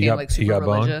tour and became got- like he super got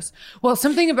boned? religious. Well,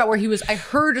 something about where I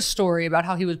heard a story about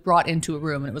how he was brought into a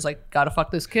room and it was like, gotta fuck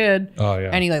this kid. Oh,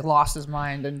 yeah. And he like lost his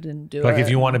mind and didn't do it. Like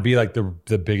if you want to be like the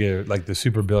bigger, like the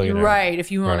super billionaire. Right, if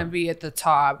you want to Right. be at the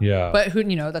top. Yeah. But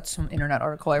that's some internet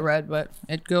article I read, but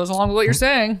it goes along with what you're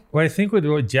saying. What I think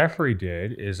what Jeffrey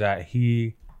did is that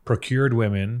he procured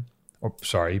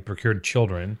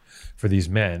children for these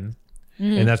men.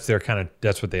 And that's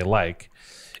that's what they like.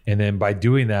 And then by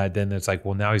doing that, then it's like,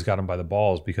 well, now he's got him by the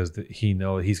balls because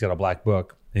he's got a black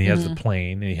book and he has the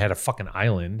plane and he had a fucking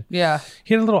island. Yeah.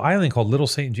 He had a little island called Little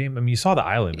St. James. I mean, you saw the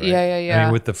island, right? Yeah. I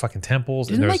mean, with the fucking temples.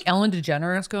 Didn't and like Ellen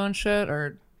DeGeneres go and shit,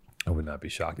 or I would not be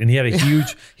shocked. And he had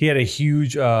a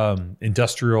huge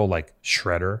industrial like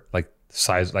shredder, like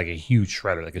size, like a huge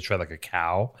shredder, like a shred like a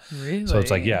cow. really? So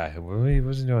it's like, yeah, what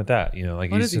was he doing with that?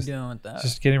 Like What he's is he doing with that?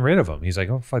 just getting rid of them. He's like,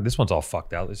 oh fuck, this one's all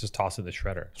fucked out. Let's just toss it in the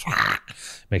shredder.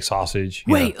 Make sausage.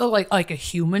 you Wait, know. like a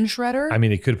human shredder? I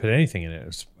mean, they could put anything in it.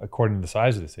 It's according to the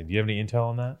size of this thing. Do you have any intel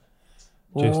on that?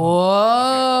 Jason?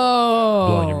 Whoa.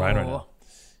 Blowing your mind right now.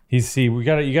 You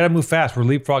gotta move fast. We're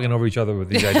leapfrogging over each other with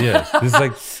these ideas.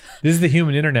 This is the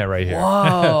human internet right here.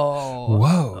 Whoa.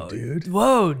 Whoa, dude.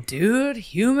 Whoa, dude.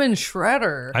 Human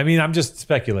shredder. I mean, I'm just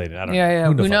speculating. I don't know. Yeah.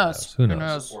 Who Who knows? knows? Who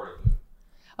knows?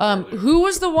 Who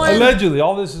was the one? Allegedly,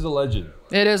 all this is alleged.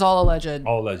 It is all alleged.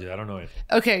 All alleged. I don't know anything.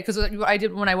 Okay, because I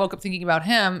did when I woke up thinking about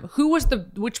him.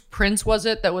 Which prince was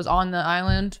it that was on the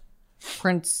island?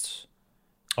 Prince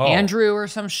Andrew or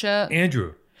some shit.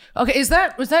 Andrew. Okay, was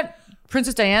that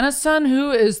Princess Diana's son?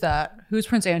 Who is that? Who's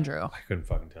Prince Andrew? I couldn't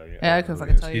fucking tell you. Yeah, I couldn't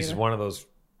fucking tell you He's either. one of those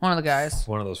One of the guys.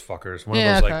 One of those fuckers. One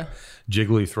Yeah, of those okay. like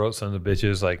jiggly throat sons of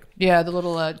bitches. Like, Yeah, the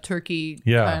little turkey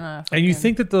yeah. kind of. And you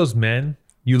think that those men,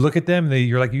 you look at them,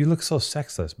 you're like, you look so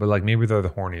sexless, but like maybe they're the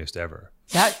horniest ever.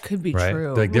 that could be Right?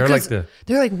 true. Like, they're like Because the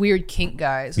they're like weird kink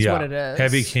guys. Is yeah, what it is.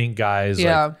 heavy kink guys.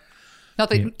 Yeah. Like, Not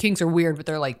that kinks are weird, but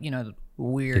they're like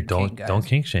weird kink guys. don't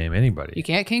kink shame anybody. You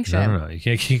can't kink shame. No. You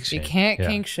can't kink shame. You can't Yeah.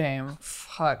 kink shame.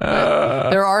 Fuck. But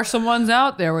there are some ones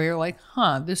out there where you're like,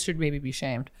 this should maybe be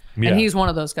shamed. Yeah. And he's one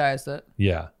of those guys that.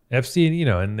 Yeah. Epstein,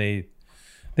 and they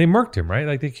murked him, right?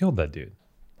 Like they killed that dude.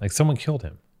 Like someone killed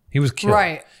him. He was killed.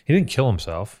 Right. He didn't kill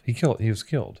himself. He was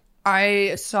killed.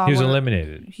 I saw. He was one-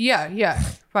 eliminated, Yeah.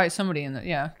 Probably somebody in the.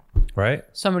 Yeah. right?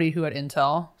 Somebody who had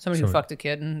intel. Somebody who fucked a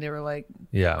kid and they were like,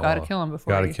 Yeah. gotta kill him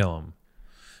before Gotta he kill him.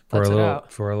 lets it out.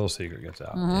 Before a little secret gets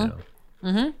out.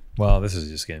 Well, this is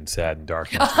just getting sad and dark.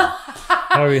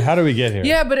 How do we get here?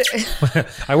 Yeah, but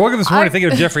I woke up this morning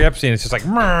thinking of Jeffrey Epstein. It's just like,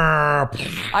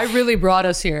 I really brought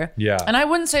us here. Yeah. And I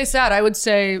wouldn't say sad. I would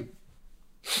say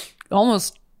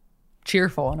almost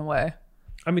cheerful in a way.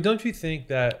 I mean, don't you think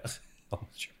that?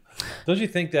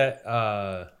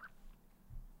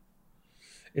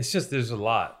 It's just there's a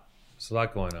lot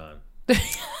going on.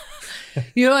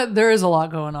 You know what? There is a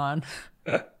lot going on.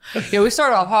 Yeah, we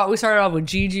started off hot. We started off with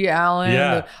Gigi Allen,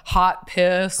 Yeah. the hot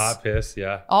piss. Hot piss,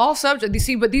 yeah, All subject. You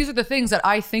see, but these are the things that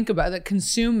I think about that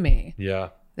consume me. yeah.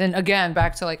 Then again,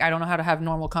 back to like, I don't know how to have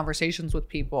normal conversations with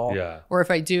people. Yeah. Or if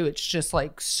I do, it's just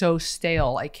like so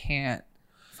stale, I can't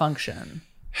function.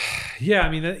 Yeah, I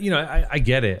mean, I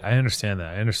get it. I understand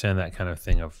that. I understand that kind of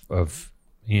thing of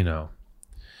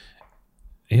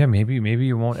yeah, maybe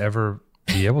you won't ever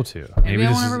be able to. Maybe I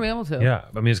this won't is- ever be able to. Yeah,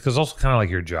 I mean, it's because also kind of like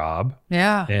your job,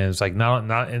 Yeah. and it's like not,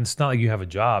 and it's not like you have a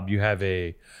job. You have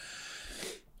a.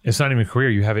 It's not even a career.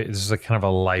 You have it. This is like kind of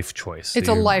a life choice. It's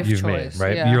that a life you've choice, made,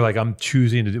 right? yeah. You're like, I'm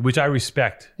choosing to do, which I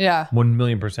respect. Yeah.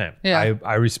 1,000,000%. Yeah.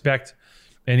 I respect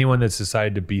anyone that's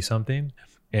decided to be something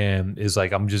and is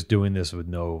like, I'm just doing this with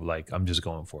no, like, I'm just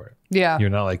going for it. Yeah.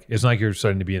 You're not like, it's not like you're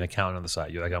starting to be an accountant on the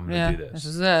side. You're like, I'm going to Yeah. do this. This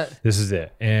is it. This is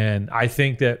it. And I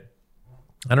think that,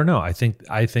 I don't know. I think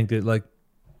that like,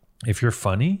 if you're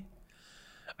funny,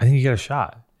 I think you get a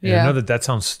shot. And Yeah. I know that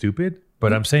sounds stupid,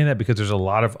 but I'm saying that because there's a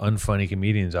lot of unfunny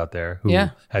comedians out there who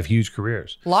Yeah. have huge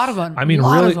careers. A lot of them. I mean, a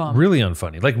lot really, of them. really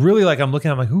unfunny. Like really, like I'm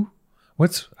looking, I'm like, who?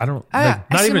 What's? I don't. yeah, Like,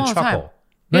 I not see even them all the time. chuckle.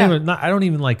 Not Yeah. even. Not, I don't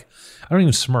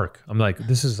even smirk. I'm like,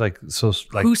 this is like so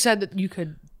like. Who said that you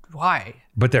could? Why?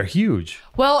 But they're huge.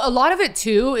 Well, a lot of it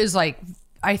too is like,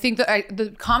 I think that the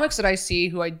comics that I see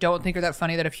who I don't think are that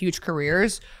funny that have huge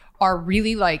careers are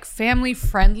really like family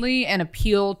friendly and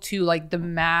appeal to like the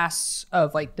mass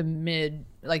of like the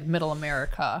middle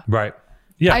America. Right.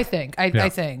 Yeah. I think. I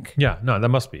think. Yeah. No, that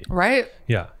must be. Right?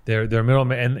 Yeah. They're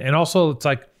middle, and also it's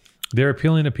like they're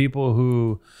appealing to people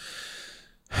who,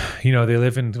 they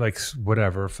live in like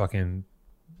whatever fucking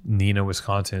Neenah,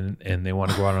 Wisconsin, and they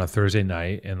want to go out on a Thursday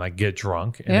night and like get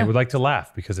drunk, and Yeah. they would like to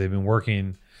laugh because they've been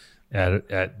working at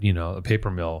a paper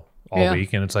mill all Yeah.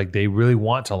 week, and it's like they really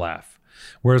want to laugh.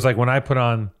 Whereas like when I put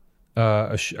on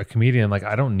a comedian, like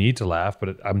I don't need to laugh,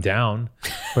 but I'm down,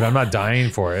 but I'm not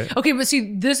dying for it. Okay, but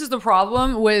see, this is the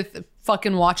problem with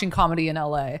fucking watching comedy in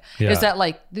LA. Yeah. Is that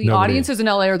like the Nobody- audiences in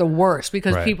LA are the worst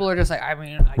because Right. people are just like, I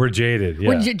mean, We're jaded. Yeah.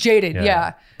 we're jaded.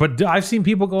 Yeah. But I've seen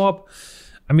people go up.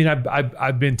 I mean,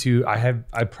 I've been to.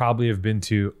 I probably have been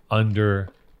to under.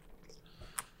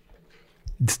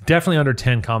 It's definitely under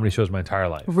 10 comedy shows my entire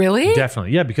life. Really?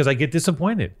 Definitely, yeah. Because I get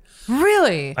disappointed.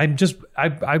 Really? I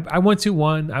went to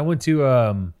one. I went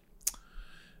to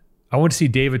see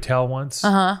Dave Attell once.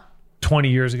 20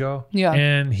 years ago. Yeah.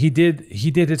 And he did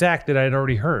his act that I had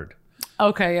already heard.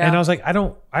 Okay, yeah. And I was like,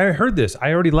 I heard this.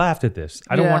 I already laughed at this.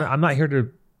 I don't Yeah. want to. I'm not here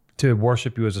to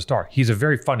worship you as a star. He's a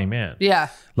very funny man. yeah.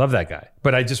 Love that guy.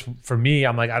 But for me,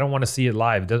 I'm like, I don't want to see it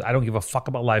live. I don't give a fuck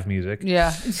about live music.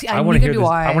 Yeah. See, I want to hear neither this.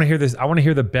 do I want to hear this. I want to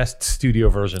hear the best studio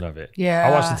version of it. Yeah.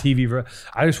 I watch the TV.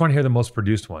 I just want to hear the most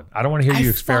produced one. I don't want to hear you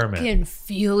experiment. I fucking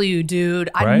feel you, dude.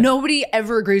 Right? Nobody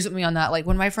ever agrees with me on that. Like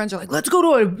when my friends are like, let's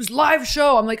go to a live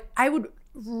show. I'm like, I would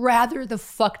rather the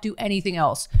fuck do anything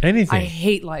else. Anything. I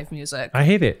hate live music. I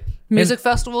hate it. Music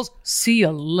festivals, see you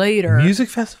later. Music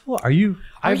festival? Are you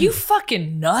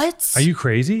fucking nuts? Are you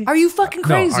crazy? Are you fucking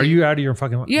crazy? No, are you out of your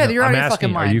fucking Yeah, you're out I'm of your asking,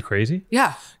 fucking mind. Are you crazy?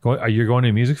 Yeah. Are you going to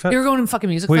a music festival? You're going to fucking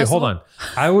music Wait, festival? hold on.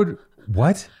 I would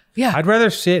what? Yeah. I'd rather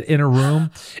sit in a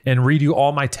room and read you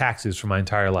all my taxes for my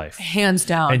entire life. Hands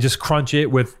down. And just crunch it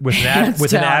with an Hands an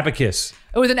down. abacus.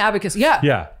 With an abacus. Yeah.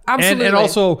 Yeah. Absolutely. And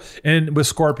also with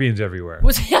scorpions everywhere.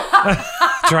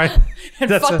 That's right. and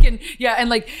That's fucking,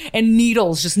 and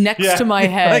needles just next to my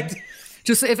head. Like,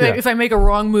 Just if I make a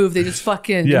wrong move, they just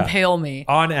fucking Yeah. impale me.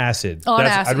 On acid. On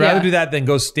acid, I'd rather yeah. do that than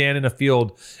go stand in a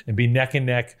field and be neck and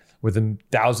neck with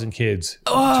 1,000 kids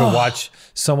to watch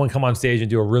someone come on stage and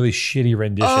do a really shitty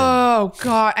rendition. Oh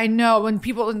God, I know. When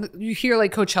you hear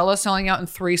like Coachella selling out in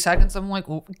 3 seconds, I'm like,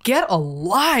 well, get a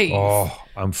life. Oh,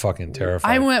 I'm fucking terrified.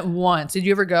 I went once. Did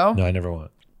you ever go? No, I never went.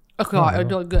 Oh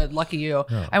God, good. Lucky you.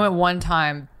 I went one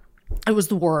time. It was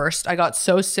the worst. I got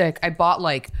so sick. I bought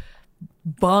like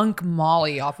bunk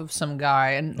Molly off of some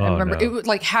guy, and I remember no. it was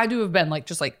like had to have been like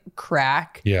just like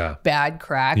crack. Yeah. Bad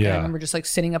crack. And I Yeah. remember just like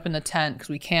sitting up in the tent because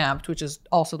we camped, which is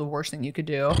also the worst thing you could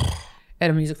do at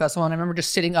a music festival. And I remember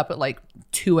just sitting up at like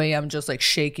 2 a.m. just like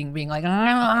shaking, being like,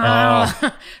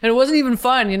 and it wasn't even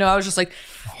fun. You know, I was just like,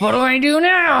 what do I do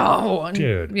now? And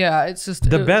Dude. yeah, it's just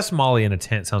The best Molly in a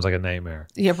tent sounds like a nightmare.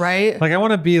 Yeah, right. Like I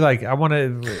want to be like, when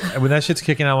that shit's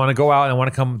kicking, I want to go out and I want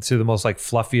to come to the most like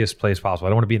fluffiest place possible. I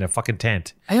don't want to be in a fucking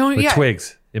tent with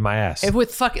twigs in my ass.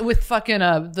 With fucking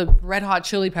the Red Hot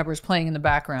Chili Peppers playing in the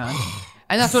background,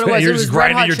 and that's what it was. You're It was just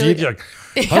Red grinding Hot your Chili. teeth. You're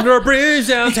like, under a bridge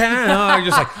downtown.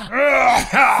 You're just like,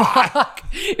 "Ugh."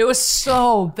 It was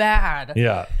so bad.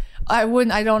 Yeah. I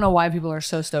don't know why people are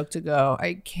so stoked to go.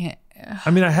 I can't.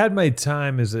 I mean, I had my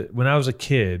time when I was a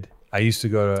kid. I used to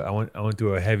go to. I went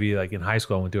through a heavy, like in high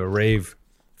school. I went through a rave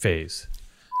phase.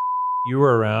 You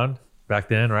were around back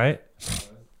then, right?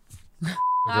 This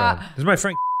is my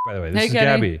friend, by the way. This Hey, is Kenny.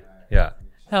 Gabby. Yeah.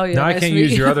 Hell yeah. Now I nice can't to meet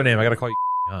use you. your other name. I gotta call you.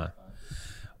 Huh?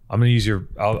 I'm gonna use your.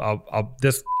 I'll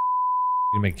this.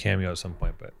 Gonna make a cameo at some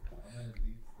point, but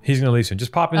he's gonna leave soon.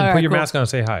 Just pop in, All and put right, your cool. mask on, and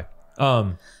say hi.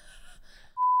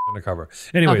 Undercover.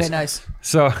 Anyways, Okay, nice.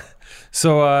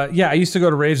 so yeah, I used to go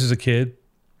to raves as a kid,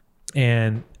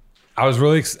 and I was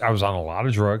on a lot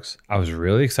of drugs. I was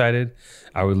really excited.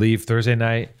 I would leave Thursday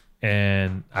night,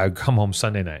 and I would come home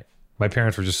Sunday night. My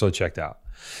parents were just so checked out.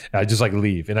 I'd just like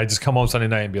leave, and I'd just come home Sunday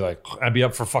night and be like, I'd be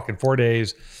up for fucking 4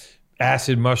 days,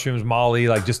 acid, mushrooms, Molly,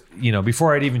 like just, you know,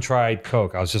 before I'd even tried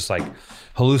Coke, I was just like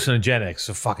hallucinogenics,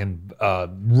 so fucking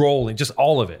rolling, just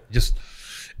all of it, just.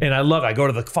 And I loved it. I go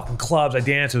to the fucking clubs, I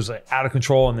dance. It was like out of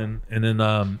control, and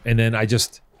then I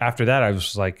just after that I was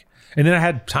just like, and then I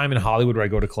had time in Hollywood where I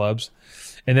go to clubs,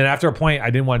 and then after a point I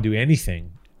didn't want to do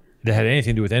anything that had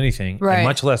anything to do with anything, Right. and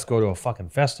much less go to a fucking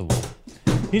festival.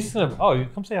 He's just gonna, oh,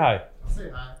 come say hi.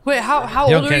 Wait, how Young old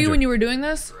were you Kendrick. when you were doing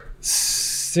this?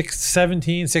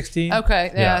 17, 16.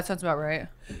 Okay, yeah, Yeah. that sounds about right.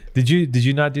 Did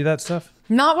you not do that stuff?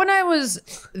 Not when I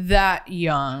was that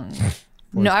young.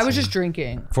 No, I was just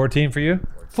drinking. 14 for you?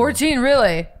 14,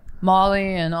 really?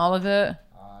 Molly and all of it?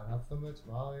 Not so much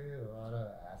Molly, a lot of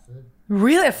acid.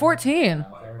 Really? At 14?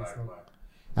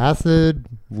 Acid,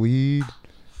 weed,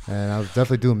 and I was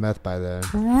definitely doing meth by then.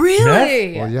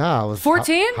 Really? Well, yeah, I was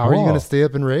 14? How are you Whoa. gonna stay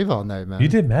up and rave all night, man? You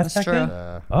did meth back true.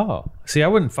 then? Oh, see, I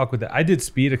wouldn't fuck with that. I did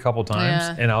speed a couple times,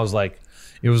 Yeah. and I was like,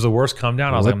 it was the worst come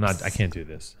down. I was like, I can't do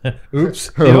this.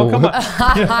 Oops. Oh, You know, come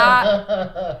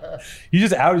on. You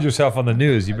just outed yourself on the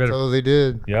news. You better. Totally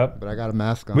did. Yep. But I got a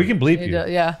mask on. We can bleep He you. did-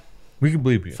 yeah. We can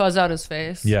bleep you. Fuzz out his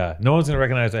face. Yeah. No one's gonna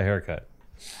recognize that haircut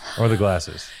or the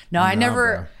glasses. No, I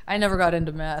Nah, never got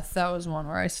into meth. That was one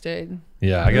where I stayed.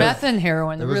 Yeah. I got. Meth and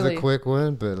heroin. It was really. a quick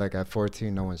one, but like at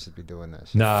 14, no one should be doing that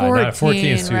shit. Nah, 14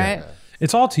 is too right? young.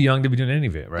 It's all too young to be doing any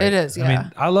of it, right? It is, I yeah.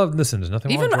 mean, I love. Listen, there's nothing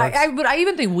wrong Even with drugs. but I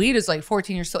even think weed is like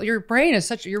 14. You're still, your brain is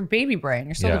such your baby brain.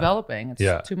 You're still Yeah. developing. It's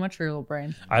Yeah. too much for your little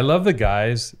brain. I love the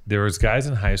guys. There was guys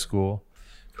in high school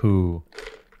who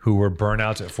were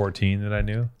burnouts at 14 that I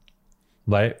knew.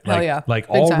 Like yeah. like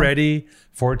Big time. already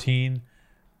 14,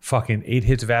 fucking 8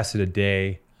 hits of acid a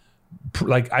day.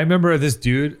 Like I remember this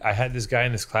dude. I had this guy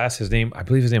in this class. I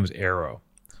believe his name was Arrow,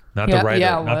 not Yeah, the writer,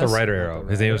 yeah, it not the was. writer Arrow.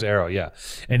 His name was Arrow. Yeah,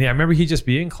 and yeah, I remember he'd just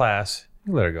be in class.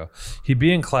 You let her go. He'd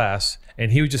be in class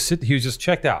and he would just sit. He was just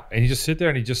checked out, and he'd just sit there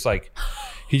and he just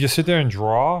sit there and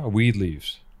draw weed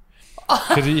leaves.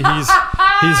 Because he's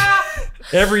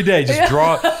every day just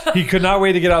draw. He could not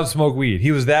wait to get out and smoke weed.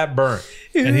 He was that burnt,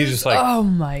 and he's just like Oh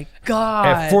my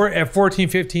god. at 14,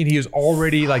 15, he was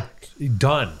already like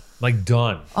done.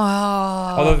 Oh.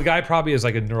 Although the guy probably is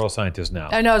like a neuroscientist now.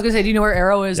 I know. I was gonna say, do you know where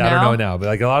Arrow is I now? don't know now, but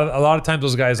like a lot of times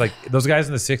those guys in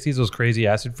the 60s, those crazy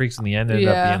acid freaks in the end ended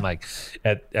up Yeah. being like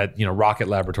at rocket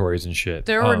laboratories and shit.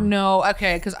 There were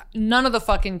because none of the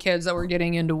fucking kids that were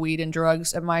getting into weed and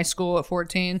drugs at my school at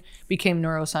 14 became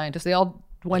neuroscientists. They all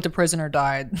went to prison or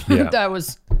died. Yeah. That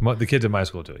was the kids in my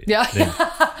school too. yeah. They-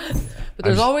 But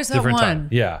there's always that different one. time.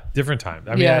 Yeah, different time.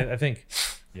 I mean, Yeah. I think,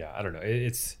 yeah, I don't know.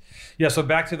 It's yeah. So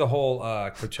back to the whole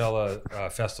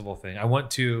Coachella festival thing.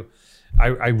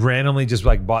 I randomly just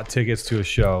like bought tickets to a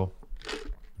show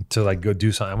to like go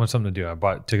do something. I want something to do. I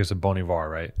bought tickets to Bon Iver,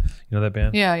 right? You know that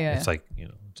band? Yeah, yeah, It's yeah. like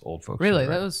It's old folks. Really?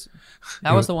 show, right?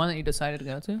 That was the one that you decided to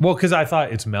go to? Well, because I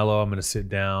thought it's mellow. I'm gonna sit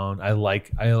down. I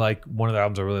like one of the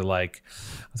albums I really like.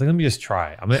 I was like, let me just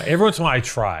try. I mean, every once in a while I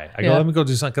try. I go, Yeah. let me go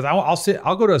do something because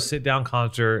I'll go to a sit down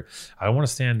concert. I don't want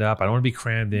to stand up. I don't want to be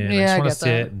crammed in. I Yeah, just I want to get sit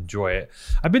that. and enjoy it.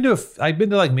 I've been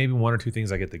to like maybe one or two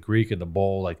things. Like at the Greek and the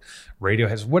Bowl, like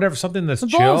Radiohead, whatever, something that's The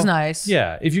chill. Bowl's nice.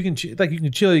 Yeah, if you can, you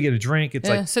can chill. You get a drink. It's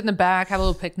Yeah, like sit in the back, have a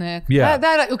little picnic. Yeah.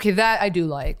 That I do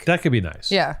like. that could be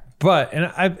nice. Yeah. But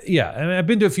I've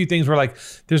been to a few things where like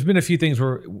there's been a few things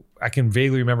where I can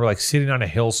vaguely remember like sitting on a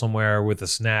hill somewhere with a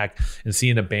snack and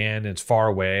seeing a band and it's far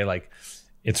away, like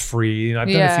it's free. You know, I've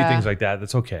done a few Yeah. things like that.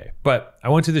 That's okay. But I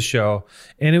went to the show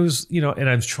and it was, and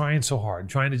I was trying so hard,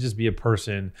 trying to just be a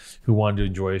person who wanted to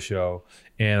enjoy a show.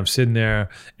 And I'm sitting there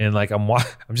and like I'm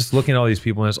just looking at all these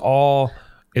people and it's all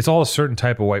a certain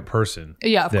type of white person.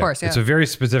 Yeah, of there. course. Yeah. It's a very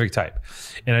specific type.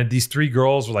 And these three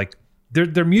girls were like,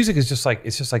 their music is just like,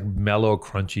 it's just like mellow,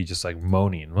 crunchy, just like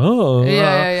moaning. Oh,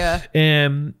 Yeah.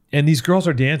 And these girls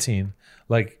are dancing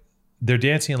like they're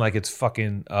dancing like it's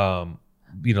fucking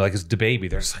like it's DaBaby.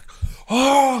 They're just like,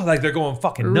 oh, like they're going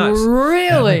fucking nuts. And I'm like,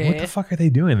 Really? what the fuck are they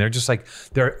doing? They're just like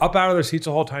they're up out of their seats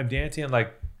the whole time dancing.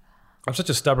 Like I'm such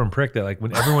a stubborn prick that like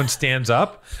when everyone stands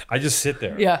up, I just sit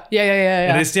there. Yeah.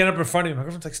 And they stand up in front of me. My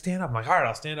girlfriend's like, stand up. I'm like, all right,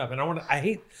 I'll stand up. And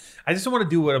I just don't want to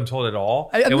do what I'm told at all.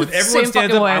 I'm And when the everyone same stands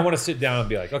fucking up, way. I want to sit down and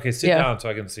be like, okay, sit Yeah. down so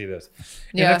I can see this.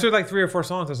 And Yeah. after like 3 or 4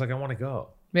 songs, I was like, I want to go. I was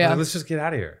Yeah. like, let's just get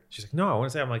out of here. She's like, no, I want to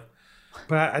stay. I'm like,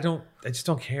 but I just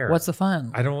don't care. What's the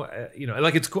fun? I don't,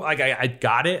 like it's cool. Like I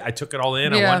got it. I took it all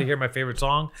in. I Yeah. wanted to hear my favorite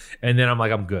song. And then I'm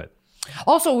like, I'm good.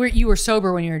 Also, you were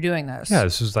sober when you were doing this. Yeah,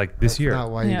 this was like this year. Not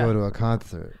why you Yeah. go to a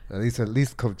concert. At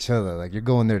least Coachella. Like you're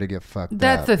going there to get fucked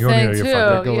That's up. the You're gonna thing get too.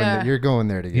 fucked up. You're going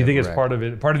there to get. You think it's wrecked. part of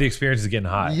it? Part of the experience is getting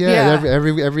high. Yeah, Yeah.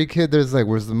 every kid there's like,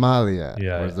 where's the Molly at?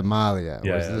 Yeah, Where's yeah. the Molly at?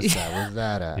 Yeah, Where's yeah. this at? Where's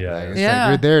that at? Yeah, Like, yeah. it's Yeah. like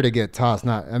you're there to get tossed.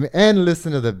 And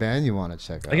listen to the band you want to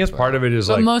check out. I guess part of it is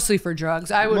But like mostly for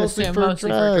drugs. I would assume mostly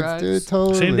for drugs. dude.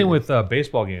 Totally. same thing with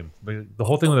baseball game. But the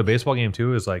whole thing with a baseball game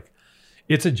too is like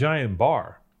it's a giant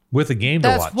bar with a game to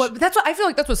watch. That's what I feel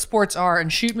like. That's what sports are. And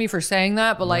shoot me for saying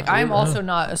that, but like I'm also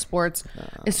not a sports.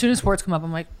 As soon as sports come up,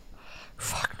 I'm like,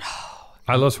 fuck no.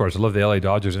 I love sports. I love the LA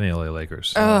Dodgers and the LA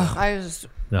Lakers. Ugh, I just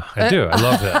No, I do. I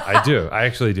love that. I do. I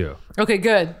actually do. okay.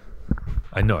 Good.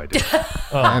 I know I do.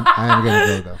 I am gonna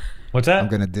go though. What's that? I'm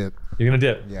gonna dip. You're gonna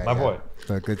dip. Yeah, My yeah. boy.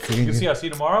 But good You seeing can see. you. I'll see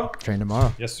you tomorrow. Train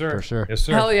tomorrow. Yes, sir. For sure. Yes,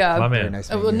 sir. Hell yeah. My Very man. nice.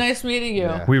 Well, meeting you. nice meeting you.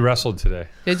 Yeah. We wrestled today.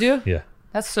 Did you? Yeah.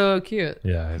 That's so cute.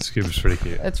 Yeah. It was pretty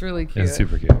cute. That's really cute. It's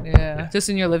super cute. Yeah. Just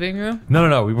in your living room.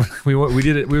 No. We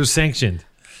did it. We were sanctioned.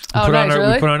 We Oh, put on nice, our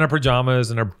really? we put on our pajamas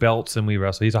and our belts and we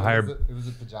wrestled. He's a higher. It was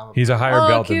a pajama. He's a higher Oh,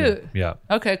 belt than cute. me. Yeah.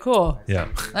 Okay. Cool. Yeah.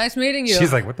 Nice meeting you.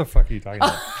 She's like, what the fuck are you talking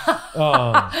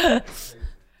about?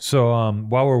 So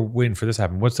while we're waiting for this to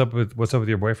happen, what's up with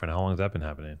your boyfriend? How long has that been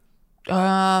happening?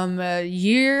 A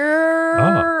year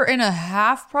Oh. and a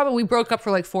half probably. We broke up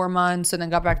for like 4 months and then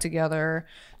got back together.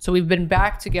 So we've been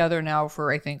back together now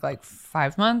for I think like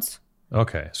 5 months.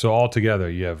 Okay, so all together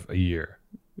you have a year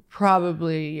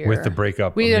Probably a year. with the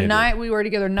breakup. We of did maybe. We were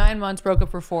together 9 months, broke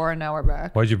up for 4, and now we're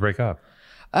back. Why'd you break up?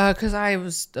 Because I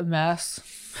was a mess.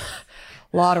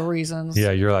 A lot of reasons.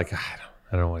 Yeah, you're like,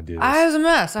 I don't want to do this. I was a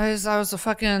mess. I was a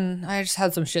fucking. I just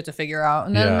had some shit to figure out,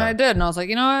 and then Yeah. I did, and I was like,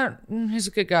 you know what? He's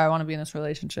a good guy. I want to be in this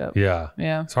relationship. Yeah.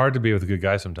 Yeah. It's hard to be with a good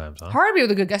guy sometimes, huh? Hard to be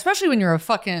with a good guy, especially when you're a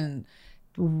fucking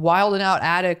wild and out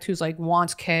addict who's like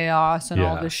wants chaos and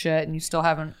all Yeah. this shit, and you still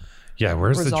haven't. Yeah,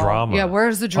 where's the resolved. drama? Yeah,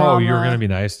 where's the Oh, drama? you're gonna be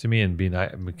nice to me and be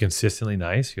consistently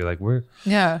nice. You're like,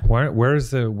 Yeah.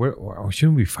 where's the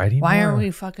shouldn't we be fighting? Why more? aren't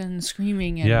we fucking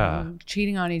screaming and Yeah.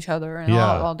 cheating on each other and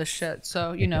Yeah. all this shit?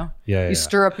 So you know, Yeah, you yeah.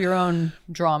 stir up your own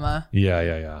drama.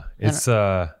 Yeah. It's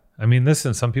I mean,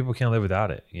 listen, some people can't live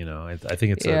without it. You know, I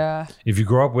think it's Yeah. if you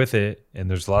grow up with it and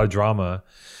there's a lot of drama,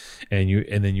 and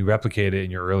then you replicate it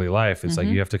in your early life, it's like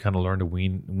you have to kind of learn to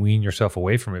wean yourself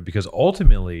away from it because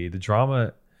ultimately the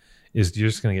drama is you're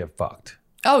just gonna get fucked.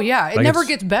 Oh yeah, it Like, never it's-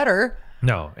 gets better.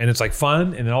 No, and it's like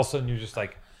fun, and then all of a sudden you're just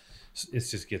like,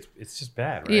 it's just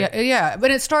bad, right? Yeah.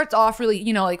 But it starts off really,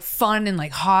 you know, like fun and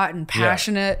like hot and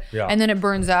passionate, Yeah. and then it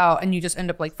burns out, and you just end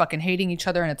up like fucking hating each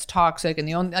other, and it's toxic, and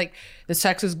the only like the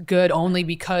sex is good only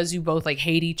because you both like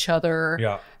hate each other,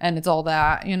 Yeah. and it's all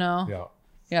that, you know,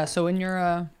 Yeah. So when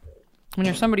you're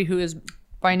somebody who is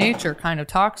by nature kind of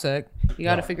toxic, you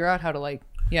got to figure out how to like,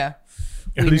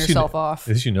 At wean least yourself you, off.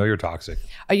 At least you know you're toxic.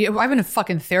 I've been in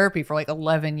fucking therapy for like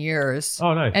 11 years.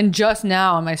 Oh, nice. And just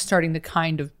now am I starting to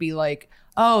kind of be like,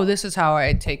 oh, this is how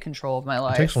I take control of my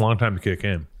life. It takes a long time to kick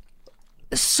in.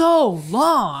 So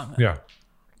long. Yeah.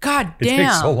 God It damn.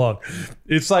 takes so long.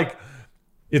 It's like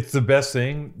it's the best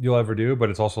thing you'll ever do, but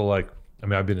it's also like, I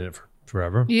mean, I've been in it for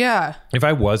forever. Yeah. If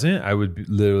I wasn't, I would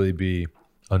literally be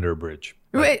under a bridge.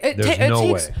 Like, It there's no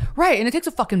takes, way. right, and it takes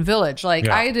a fucking village. Like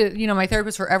Yeah. I had to, my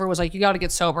therapist forever was like, you got to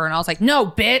get sober, and I was like, no,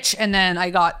 bitch. And then I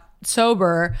got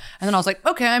sober, and then I was like,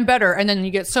 okay, I'm better. And then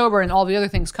you get sober, and all the other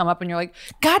things come up, and you're like,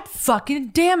 God fucking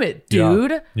damn it,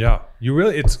 dude. Yeah. You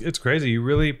really, it's crazy. You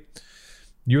really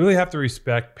have to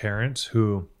respect parents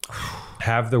who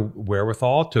have the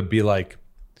wherewithal to be like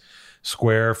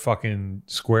square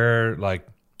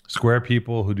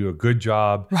people who do a good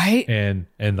job, Right? and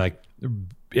like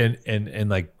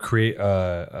and create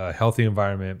a healthy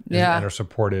environment, and are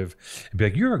supportive, and be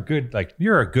like, you're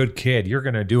a good kid, you're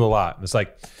gonna do a lot. And it's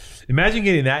like, imagine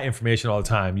getting that information all the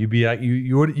time. You'd be like,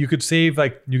 you could shave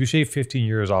 15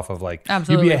 years off of like,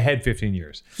 Absolutely. you'd be ahead 15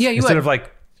 years. Yeah, you instead would. of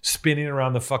like spinning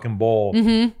around the fucking bowl,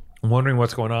 wondering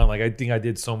what's going on. Like, I think I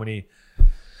did so many.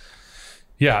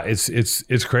 Yeah, it's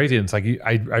crazy. And it's like,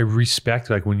 I respect,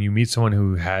 like, when you meet someone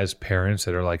who has parents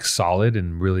that are like solid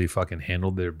and really fucking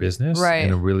handled their business Right.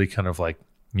 in a really kind of like,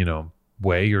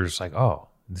 way. You're just like, oh,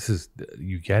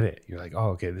 you get it. You're like, oh,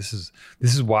 okay, this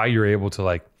is why you're able to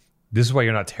like, this is why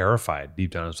you're not terrified deep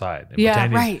down inside. And Yeah,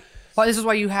 pretending- right. Well, this is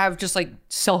why you have just like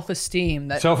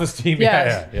self-esteem. Self-esteem.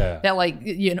 Yeah. Yeah. That like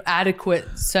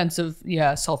adequate sense of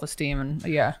self-esteem and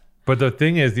yeah. But the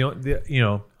thing is,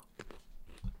 the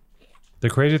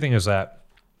crazy thing is that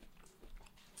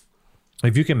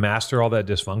if you can master all that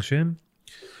dysfunction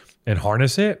and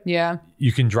harness it, Yeah,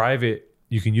 you can drive it.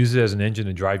 You can use it as an engine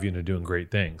to drive you into doing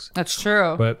great things. that's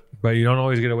true. But you don't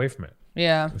always get away from it.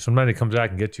 Yeah. Sometimes it comes back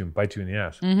and gets you and bites you in the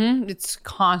ass. It's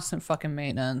constant fucking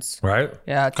maintenance. Right?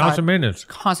 Yeah. It's Constant maintenance.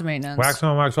 constant maintenance. Wax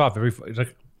on, wax off. It's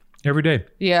like every day.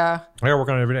 Yeah. I gotta work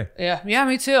on it every day. Yeah. Yeah,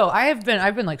 me too. I've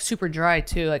been like super dry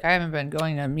too. Like I haven't been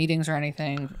going to meetings or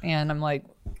anything. And I'm like,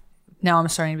 now I'm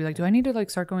starting to be like, do I need to like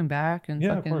start going back and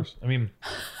Yeah, fucking, of course. I mean,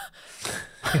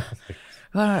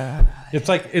 Uh, it's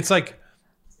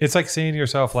like saying to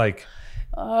yourself, like,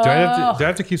 do I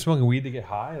have to keep smoking weed to get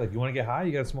high? Like, you want to get high,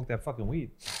 you gotta smoke that fucking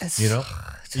weed. You know,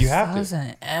 you have to.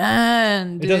 doesn't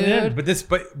end, It dude. doesn't end.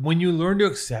 But when you learn to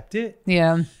accept it,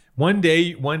 Yeah. one day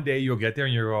you'll get there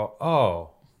and you'll go,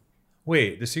 oh,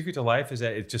 wait, the secret to life is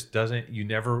that it just doesn't. You're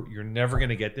never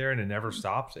gonna get there, and it never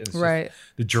stops. And it's just- Right.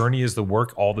 the journey is the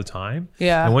work all the time.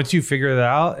 Yeah. And once you figure that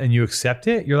out and you accept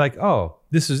it, you're like, oh,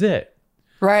 this is it.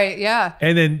 Right. Yeah.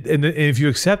 And then if you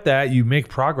accept that, you make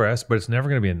progress, but it's never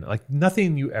going to be like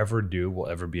nothing you ever do will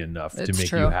ever be enough to It's make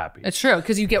true. you happy. It's true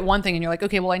because you get one thing and you're like,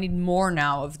 okay, well, I need more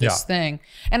now of this Yeah. thing.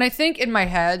 And I think in my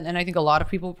head, and I think a lot of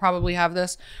people probably have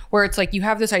this, where it's like you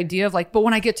have this idea of like, but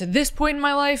when I get to this point in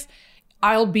my life,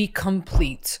 I'll be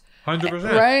complete. 100%.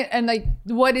 Right? And like,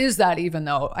 what is that even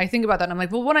though? I think about that and I'm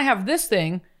like, well, when I have this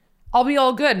thing, I'll be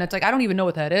all good. And it's like, I don't even know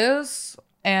what that is.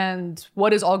 And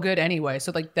what is all good anyway?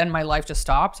 So like, then my life just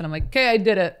stops and I'm like, okay, I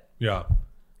did it. Yeah.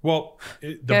 Well,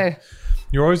 Okay.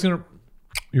 you're always gonna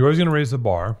raise the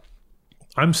bar.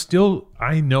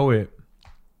 I know it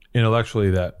intellectually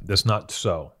that's not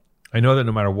so. I know that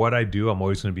no matter what I do, I'm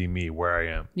always going to be me where I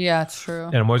am, Yeah, it's true.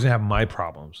 and I'm always going to have my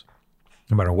problems.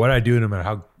 No matter what I do, no matter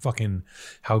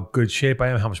how good shape I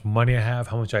am, how much money I have,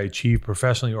 how much I achieve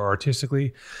professionally or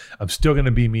artistically, I'm still going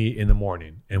to be me in the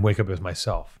morning and wake up as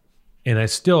myself. And I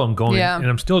still am going, Yeah. and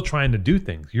I'm still trying to do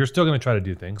things. You're still going to try to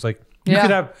do things. Like you Yeah.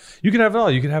 could have it all.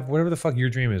 You could have whatever the fuck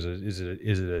your dream is. Is it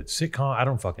a sitcom? I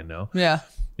don't fucking know. Yeah.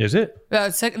 Is it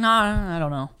It's like, no, I don't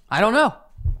know. I don't know.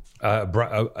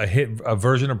 a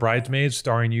version of Bridesmaids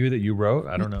starring you that you wrote?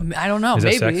 I don't know. I don't know. Is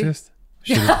that Maybe. sexist?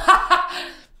 Should we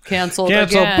Canceled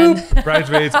cancel? again. Boop.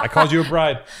 Bridesmaids. I called you a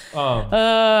bride.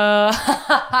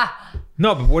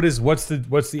 No, but what's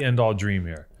the end all dream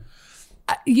here?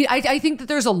 Yeah, I think that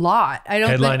there's a lot. I don't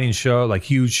Headlining show, like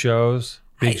huge shows,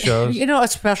 big shows. You know, a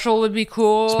special would be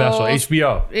cool. Special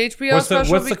HBO. HBO What's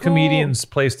special what's would the be cool. comedian's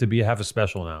place to be have a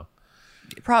special now?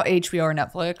 Probably HBO or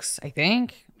Netflix, I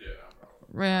think.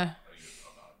 Yeah.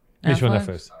 HBO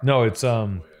Netflix. No, it's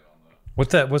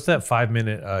what's that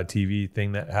 5-minute TV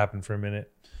thing that happened for a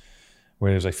minute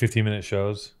where there's like 15-minute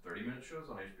shows? 30-minute shows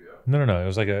on HBO? No.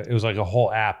 It was like a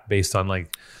whole app based on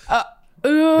like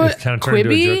Ooh, it kind of turned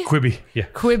into a Quibi? joke. Quibi. Yeah.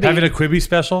 Quibi. Having a Quibi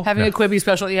special? Having No. a Quibi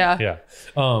special, yeah. Yeah.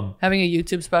 Having a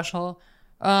YouTube special.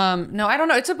 No, I don't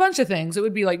know. It's a bunch of things. It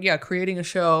would be like, creating a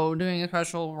show, doing a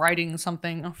special, writing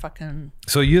something. Oh, fucking.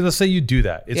 So let's say you do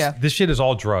that. Yeah. This shit is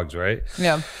all drugs, right?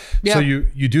 Yeah. Yeah. So you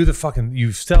do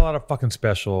you sell out a fucking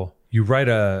special. You write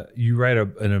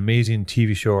an amazing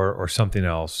TV show or something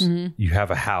else. Mm-hmm. You have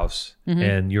a house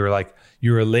and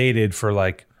you're elated for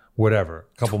like whatever,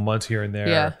 a couple months here and there.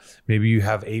 Yeah. Maybe you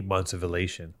have 8 months of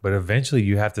elation, but eventually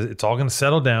you have to. It's all going to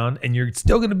settle down, and you're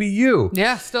still going to be you.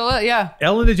 Yeah, still, yeah.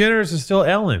 Ellen DeGeneres is still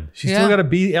Ellen. She's Yeah. still got to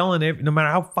be Ellen, no matter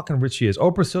how fucking rich she is.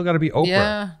 Oprah's still got to be Oprah.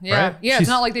 Yeah, yeah, right? yeah. She's- It's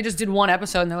not like they just did one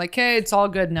episode and they're like, "Hey, it's all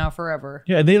good now forever."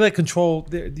 Yeah, and they like control.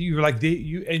 You're like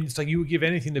you, and it's like you would give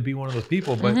anything to be one of those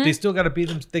people, but Mm-hmm. they still got to be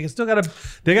them. They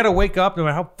got to wake up no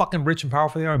matter how fucking rich and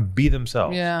powerful they are and be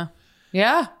themselves. Yeah,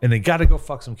 yeah. And they got to go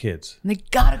fuck some kids. And they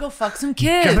gotta go fuck some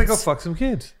kids. Gotta go fuck some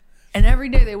kids. And every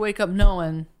day they wake up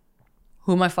knowing,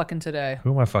 who am I fucking today?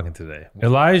 Who am I fucking today?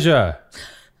 Elijah.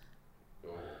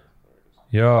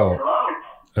 Yo,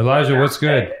 Elijah, what's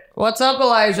good? What's up,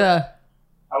 Elijah?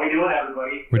 How we doing,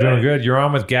 everybody? We're doing good. You're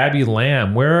on with Gabby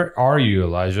Lamb. Where are you,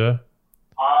 Elijah?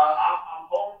 I'm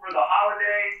home for the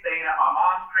holidays, staying at my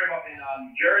mom's crib up in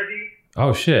New Jersey.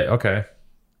 Oh shit. Okay.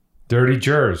 Dirty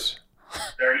Jers.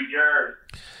 Dirty Jersey.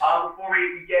 Before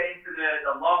we get into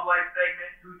the love life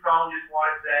segment, Two-Tone just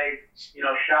want to say,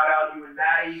 shout out you and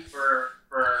Maddie for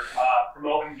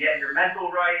promoting getting your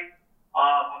mental right.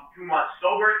 I'm 2 months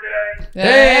sober today.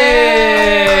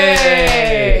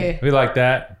 Hey! We like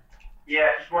that. Yeah,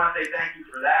 just want to say thank you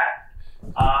for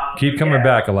that. Keep coming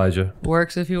back, Elijah.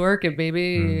 Works if you work it,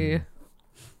 baby.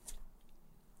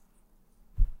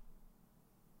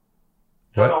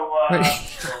 What? So, yeah.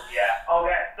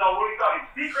 Okay, so what are we talking?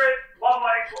 Secret, love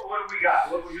life, what do we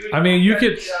got? I mean, you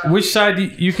could. Which side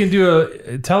you can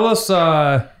do? Tell us.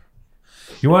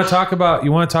 You want to talk about?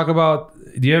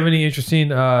 Do you have any interesting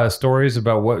stories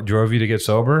about what drove you to get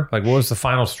sober? Like, what was the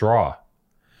final straw?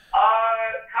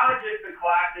 Kind of just the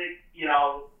classic,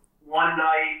 one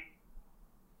night,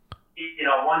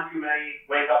 one too many,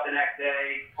 wake up the next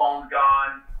day, phone's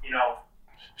gone,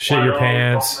 Shit one your of those,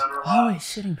 pants. don't remember Oh, much. he's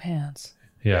shitting pants.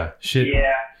 Yeah. Shit.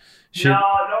 Yeah. Shit. No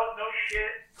shit.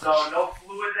 No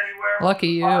fluids anywhere. Lucky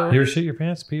you. You ever shit your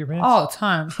pants? Pee your pants? All the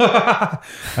time. I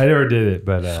never did it,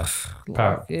 but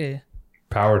Lucky.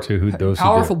 power to who those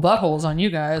Powerful who do. buttholes on you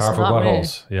guys. Powerful not me.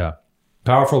 buttholes. Yeah.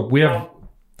 Powerful. We have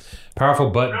powerful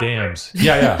butt dams.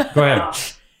 Yeah. Go ahead.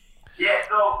 Yeah,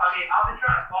 so, I've been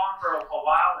trying to call him for a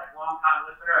while, like, long time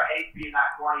listener. I hate being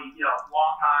that corny,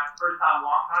 long time, first time,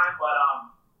 long time, but,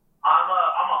 I'm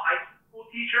a high school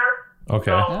teacher.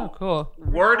 Okay. Oh, cool.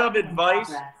 Word of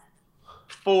advice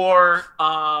for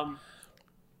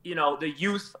the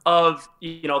youth of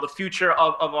the future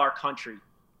of our country.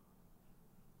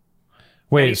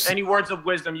 Wait. Any words of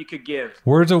wisdom you could give?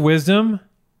 Words of wisdom.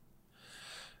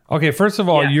 Okay, first of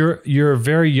all, Yeah. you're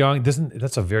very young.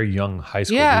 That's a very young high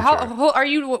school Yeah. teacher. How are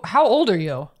you? How old are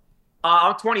you?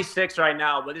 I'm 26 right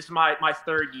now, but this is my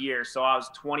third year, so I was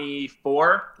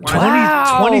 24. when I- 20,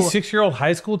 Wow. 26-year-old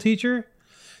high school teacher?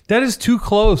 That is too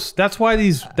close. That's why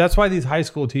these high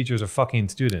school teachers are fucking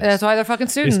students. That's why they're fucking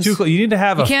students. It's too close. You need to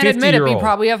have You a can't admit it, but 50-year-old. you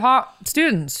probably have hot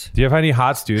students. Do you have any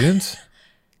hot students?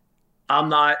 I'm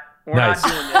not. We're Nice.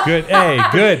 not doing this. Good. Hey,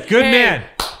 good Hey, man.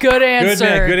 Good answer. Good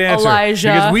man. Good answer. Elijah.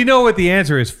 Because we know what the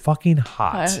answer is. Fucking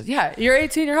hot. Yeah, you're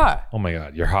 18. You're hot. Oh my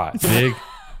God, you're hot.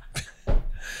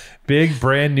 Big,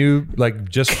 brand new, like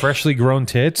just freshly grown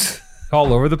tits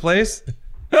all over the place.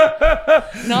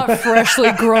 Not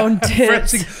freshly grown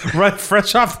tits.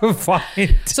 Fresh off the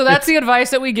vine. So that's the advice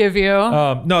that we give you.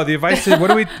 No, the advice is what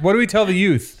do we tell the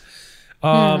youth?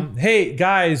 Hey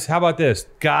guys, how about this?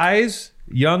 Guys,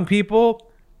 young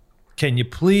people, can you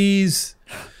please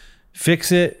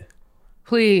fix it?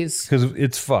 Please. Because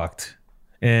it's fucked,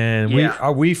 and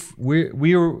Yeah. we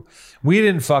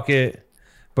didn't fuck it,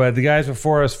 but the guys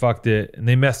before us fucked it, and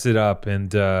they messed it up,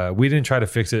 and we didn't try to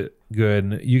fix it good.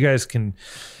 And you guys can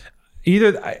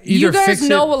either You guys fix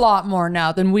know it. a lot more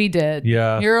now than we did.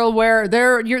 Yeah. You're aware.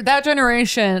 You're that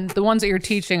generation, the ones that you're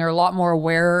teaching are a lot more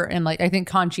aware and I think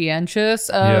conscientious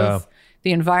of Yeah.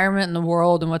 the environment and the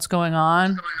world and what's going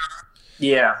on.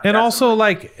 Yeah. And also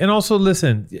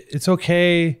listen, it's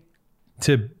okay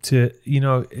to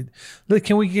look,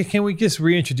 can we just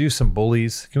reintroduce some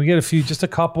bullies? Can we get just a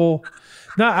couple?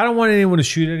 No, I don't want anyone to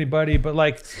shoot anybody, but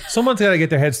like someone's got to get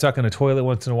their head stuck in a toilet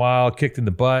once in a while, kicked in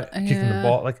the butt, kicked in the Yeah.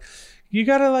 ball. Like you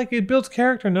gotta it builds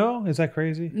character. No, is that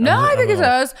crazy? No, I think don't it know.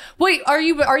 does. Wait, are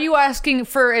you asking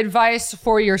for advice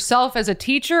for yourself as a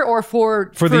teacher or for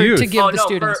the youth? to give the no,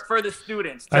 students? for the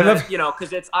students. I love-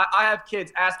 Because I have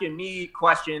kids asking me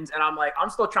questions, and I'm like, I'm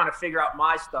still trying to figure out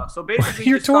my stuff. So basically,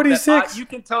 You're it's stuff that 26.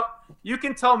 you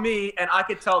can tell me, and I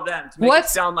can tell them to make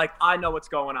What's- it sound like I know what's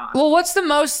going on. Well, what's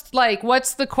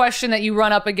the question that you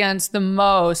run up against the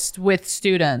most with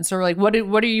students, or what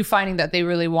are you finding that they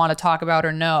really want to talk about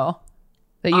or know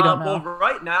that you don't know? Well,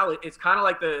 right now it's kind of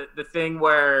like the thing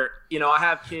where I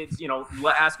have kids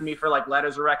asking me for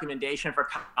letters of recommendation for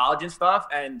college and stuff,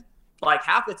 and like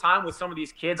half the time with some of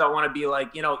these kids, I want to be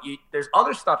like, there's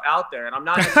other stuff out there, and I'm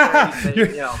not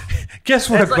necessarily saying, Guess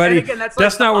what, like, buddy? again, that's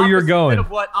like not where you're opposite going.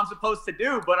 of what I'm supposed to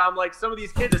do, but I'm like, some of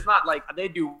these kids, it's not like they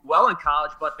do well in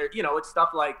college, but they're, it's stuff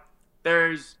like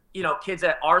there's, kids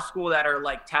at our school that are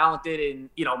like talented in,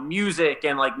 music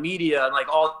and like media and like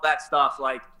all that stuff.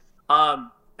 Like, and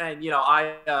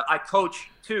I coach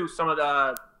too some of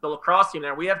the lacrosse team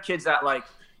there. We have kids that like,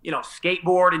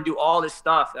 skateboard and do all this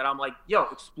stuff that I'm like,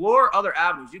 explore other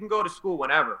avenues. You can go to school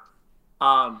whenever.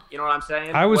 You know what I'm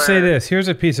saying? I would say this. Here's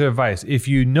a piece of advice. If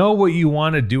you know what you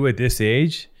want to do at this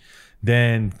age,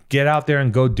 then get out there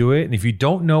and go do it. And if you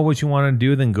don't know what you want to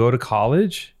do, then go to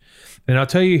college. And I'll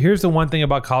tell you, here's the one thing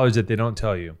about college that they don't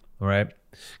tell you. All right.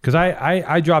 Because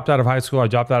I dropped out of high school. I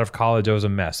dropped out of college. I was a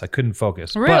mess. I couldn't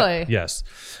focus. Really? But, yes.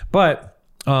 But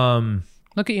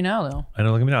look at you now, though. I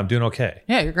know. Look at me now. I'm doing okay.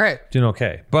 Yeah, you're great. Doing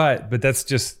okay. But that's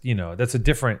just, that's a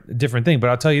different thing.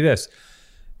 But I'll tell you this.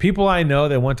 People I know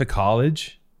that went to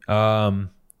college,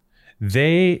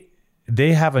 they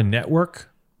have a network.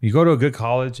 You go to a good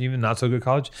college, even not so good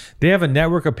college, they have a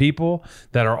network of people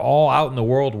that are all out in the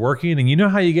world working. And you know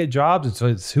how you get jobs?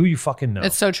 It's who you fucking know.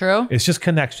 It's so true. It's just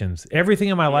connections. Everything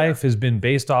in my life has been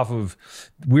based off of,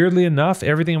 weirdly enough,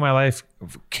 everything in my life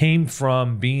came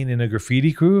from being in a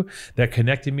graffiti crew that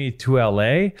connected me to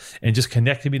LA and just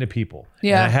connected me to people.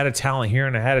 Yeah. And I had a talent here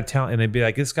and I had a talent, and they'd be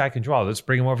like, this guy can draw. Let's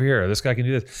bring him over here. This guy can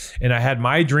do this. And I had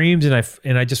my dreams,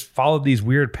 and I just followed these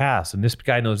weird paths. And this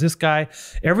guy knows this guy.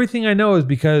 Everything I know is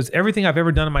because everything I've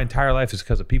ever done in my entire life is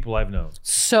because of people I've known.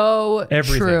 So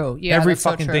Everything. true. Yeah, Every that's so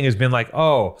fucking true. thing has been like,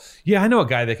 oh, yeah, I know a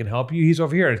guy that can help you. He's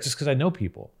over here. And it's just because I know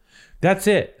people. That's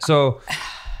it. So,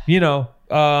 know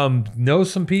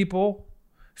some people,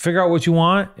 figure out what you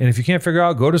want. And if you can't figure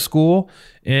out, go to school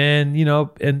and,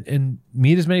 and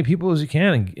meet as many people as you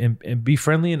can and be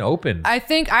friendly and open. I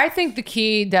think the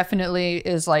key definitely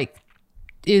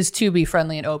is to be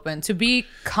friendly and open. To be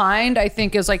kind, I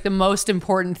think, is like the most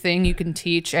important thing you can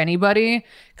teach anybody,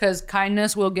 because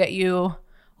kindness will get you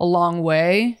a long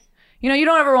way. You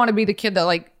don't ever want to be the kid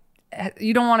that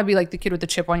you don't want to be like the kid with the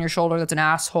chip on your shoulder that's an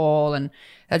asshole and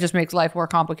that just makes life more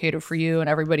complicated for you and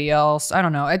everybody else. I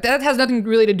don't know. That has nothing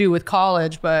really to do with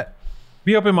college, but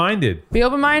be open-minded. Be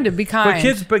open-minded. Be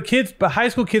kind. But high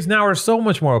school kids now are so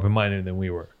much more open-minded than we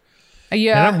were.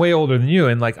 Yeah. And I'm way older than you.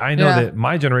 And I know that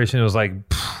my generation was like,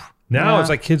 now it's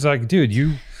like kids are like, dude,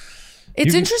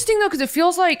 It's interesting though, because it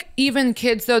feels like even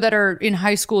kids though that are in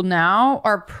high school now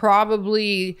are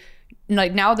probably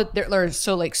like, now that they're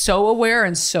so aware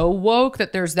and so woke,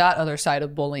 that there's that other side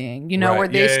of bullying, Right. where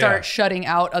they Yeah, start shutting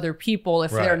out other people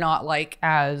if they're not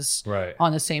as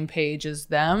on the same page as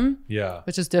them. Yeah.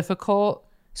 Which is difficult.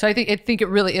 So I think it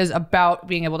really is about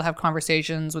being able to have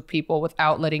conversations with people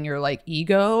without letting your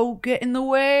ego get in the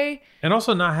way. And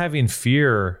also not having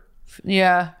fear.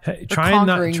 Yeah. Trying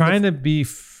not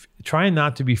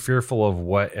to be fearful of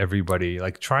what everybody,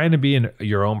 trying to be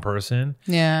your own person.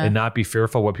 Yeah. And not be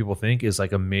fearful of what people think is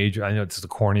a major, I know it's the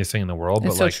corniest thing in the world,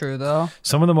 It's but so true though.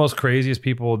 Some of the most craziest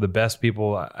people, the best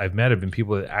people I've met have been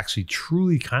people that actually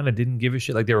truly kind of didn't give a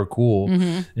shit. They were cool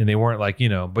and they weren't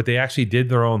but they actually did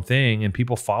their own thing and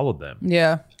people followed them.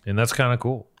 Yeah. And that's kind of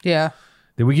cool. Yeah.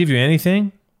 Did we give you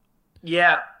anything?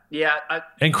 Yeah.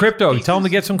 And crypto. Tell them to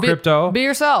get some crypto. Be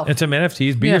yourself. And some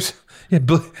NFTs. Be yourself. Be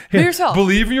yourself.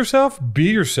 Believe in yourself. Be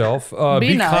yourself.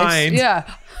 Be nice. kind. Yeah.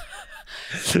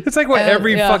 It's like what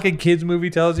every fucking kids movie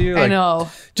tells you. I know.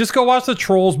 Just go watch the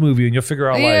Trolls movie and you'll figure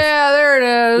out life. Yeah, there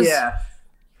it is. Yeah.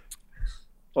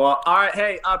 Well, all right.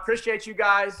 Hey, I appreciate you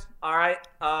guys. All right.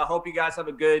 Hope you guys have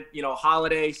a good,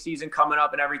 holiday season coming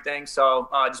up and everything. So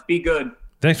just be good.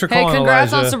 Thanks for calling,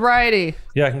 congrats Elijah. on sobriety.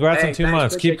 Yeah, congrats on 2 thanks.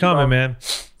 months. Appreciate Keep coming, you, man.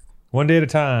 One day at a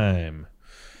time.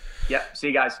 Yep. See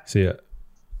you guys. See ya.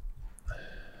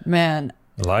 Man,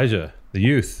 Elijah, the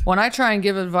youth. when I try and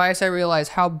give advice, I realize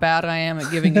how bad I am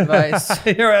at giving advice.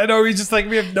 I know, we just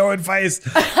we have no advice.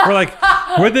 We're like,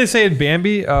 what did they say in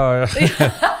Bambi?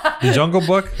 The Jungle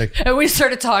Book? And we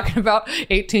started talking about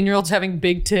 18-year-olds having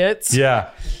big tits. Yeah.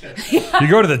 You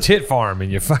go to the tit farm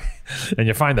and you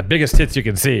find the biggest tits you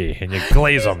can see and you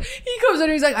glaze them. He comes in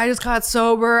and he's like, I just got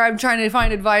sober. I'm trying to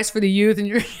find advice for the youth. And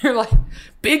you're like,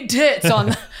 big tits on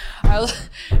the...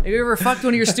 Have you ever fucked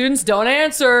one of your students? Don't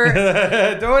answer.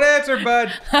 Don't answer,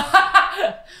 bud.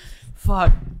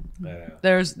 Fuck.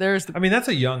 There's.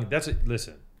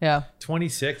 Listen. Yeah.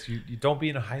 26, you don't be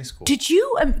in a high school. Did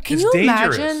you? Can It's you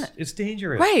dangerous. imagine? It's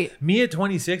dangerous. Right. Me at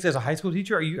 26 as a high school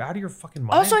teacher, are you out of your fucking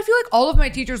mind? Also, I feel like all of my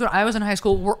teachers when I was in high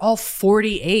school were all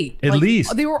 48. At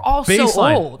least. They were all Baseline,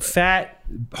 so old. fat,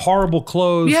 horrible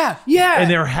clothes. Yeah. And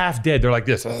they're half dead. They're like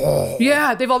this.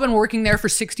 Yeah. They've all been working there for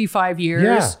 65 years.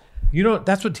 Yeah. You know,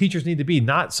 that's what teachers need to be.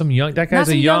 Not some young. That Not guy's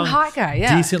a some young, hot guy.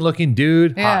 Yeah. decent looking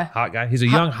dude. Yeah. Hot guy. He's a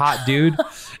young, hot dude.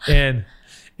 And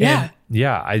Yeah.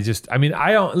 yeah, I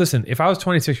don't listen. If I was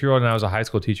 26-year-old and I was a high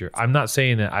school teacher, I'm not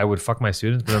saying that I would fuck my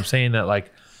students, but I'm saying that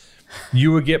like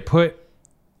you would get put.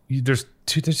 There's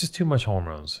just too much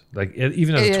hormones. Like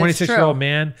even as a 26-year-old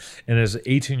man and as an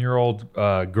 18-year-old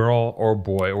girl or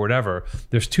boy or whatever,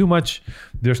 there's too much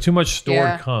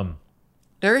stored cum.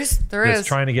 There is. That's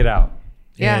trying to get out.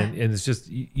 Yeah. And it's just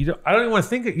you don't. I don't even want to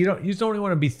think. You just don't even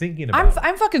want to be thinking about.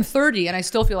 I'm fucking 30 and I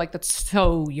still feel like that's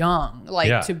so young.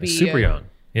 Like to be super young.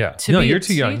 Yeah. to No, be a you're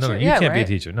too young. No, teacher? you Yeah, can't be a right?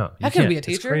 teacher. No, you I can can't. be a It's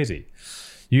teacher. crazy.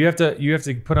 You have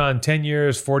to put on 10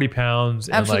 years, 40 pounds,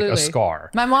 and Absolutely. like a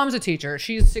scar. My mom's a teacher.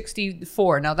 She's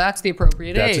 64. Now that's the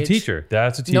appropriate That's age. a teacher.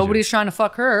 That's a teacher. Nobody's trying to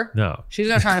fuck her. No. She's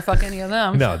not trying to fuck any of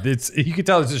them. No, you can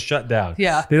tell it's just shut down.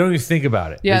 Yeah. They don't even think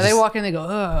about it. Yeah, they just- walk in, they go,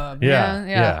 oh, Yeah, man.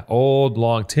 yeah. Old,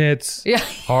 long tits. Yeah.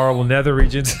 Horrible nether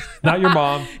regions. Not your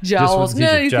mom. Jowls. Just with the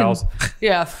teacher. You can- Jowls.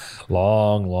 Yeah.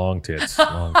 Long tits.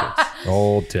 Long tits.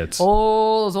 Old tits.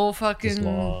 Oh, those old fucking. Just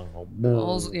long.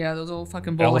 Those old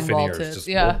fucking bowling Elephant ball ears. tits. Just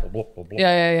Yeah. blop, blop, blop, blop.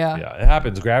 Yeah. Yeah, it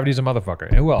happens. Gravity's a motherfucker.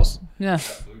 And who else? Yeah.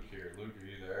 Luke here. Luke, are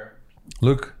you there?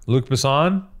 Luke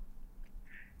Besson?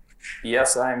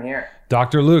 Yes, I'm here.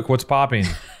 Dr. Luke, what's popping?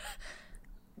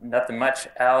 Nothing much.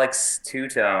 Alex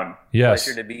Two-Tone. Yes.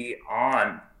 Pleasure to be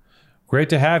on. Great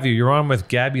to have you. You're on with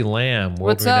Gabby Lamb,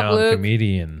 What's up, world-renowned Luke?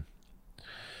 comedian.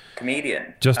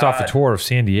 Comedian. Just off the tour of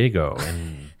San Diego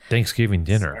and Thanksgiving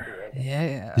dinner.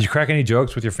 Yeah. Did you crack any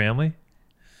jokes with your family?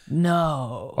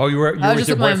 No. Oh, you were I was with just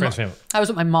your with my boyfriend's mo- family. I was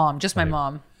with my mom, just my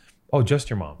mom. Oh, just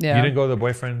your mom. Yeah. You didn't go to the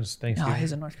boyfriend's No, Thanksgiving?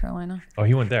 he's in North Carolina. Oh,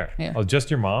 he went there. Yeah. Oh,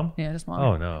 just your mom? Yeah, just mom.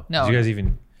 Oh no. No. Did you guys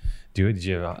even do it? Did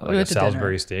you have We like a went to dinner.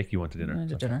 Salisbury steak? You went to dinner. We went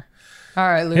to dinner. All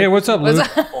right, Luke. Hey, what's up, Luke?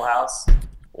 Waffle House.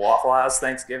 Waffle House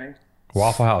Thanksgiving.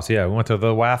 Waffle House. Yeah, we went to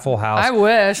the Waffle House. I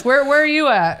wish. Where are you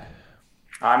at?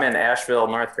 I'm in Asheville,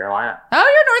 North Carolina. Oh,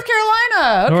 you're North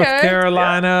Carolina. Okay. North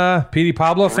Carolina. Petey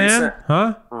Pablo fan? Recent.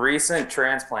 Huh? Recent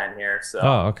transplant here, so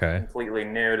Oh, okay. completely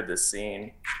new to the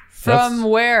scene. From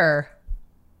where?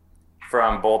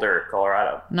 From Boulder,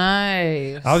 Colorado.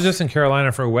 Nice. I was just in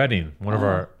Carolina for a wedding. One of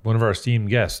our esteemed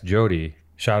guests, Jody.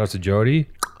 Shout out to Jody.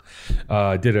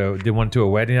 Went to a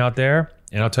wedding out there,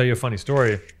 and I'll tell you a funny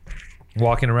story.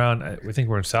 Walking around, I think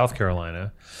we're in South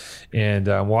Carolina, and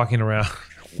I'm walking around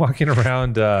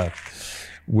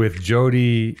with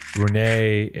Jody,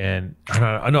 Renee, and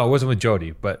no, it wasn't with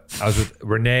Jody, but I was with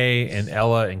Renee and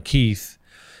Ella and Keith,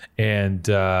 and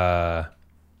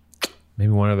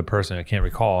maybe one other person, I can't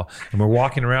recall. And we're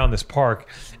walking around this park,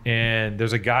 and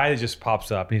there's a guy that just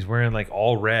pops up, and he's wearing like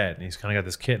all red, and he's kind of got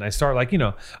this kit. And I start like,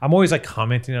 I'm always like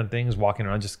commenting on things walking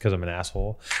around just because I'm an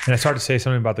asshole. And I start to say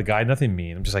something about the guy, nothing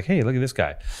mean. I'm just like, hey, look at this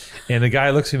guy. And the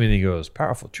guy looks at me and he goes,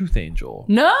 "Powerful truth angel."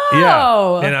 No.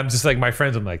 Yeah. And I'm just like, my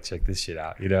friends, I'm like, check this shit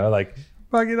out, like,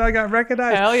 fucking, I got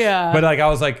recognized. Hell yeah. But like, I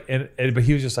was like, but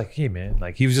he was just like, hey man,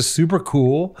 like he was just super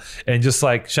cool, and just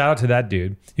like, shout out to that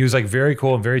dude. He was like very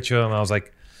cool and very chill. And I was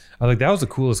like, that was the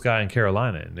coolest guy in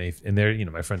Carolina. And they're,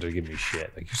 my friends are giving me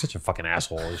shit. Like, you're such a fucking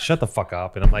asshole. Shut the fuck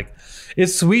up. And I'm like,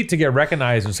 it's sweet to get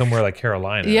recognized in somewhere like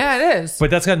Carolina. Yeah, it is.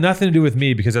 But that's got nothing to do with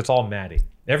me, because that's all Maddie.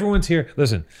 Everyone's here.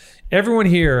 Listen, everyone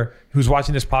here who's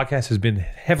watching this podcast has been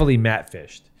heavily Matt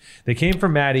fished. They came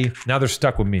from Maddie. Now they're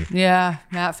stuck with me. Yeah,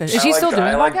 Matt Fish. Is he still doing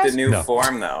I like podcasts? the new No.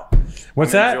 form, though.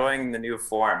 What's I'm that? enjoying the new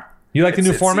form. You like the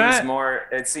new format?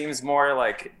 It seems more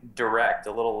like direct,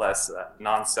 a little less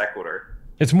non sequitur.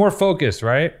 It's more focused,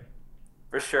 right?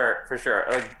 For sure.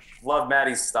 Like, love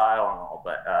Maddie's style and all,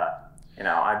 but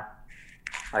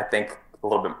I think a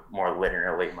little bit more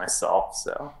linearly myself.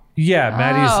 So Yeah,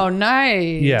 Maddie's. Oh,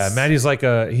 nice. Yeah, Maddie's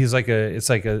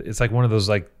it's like one of those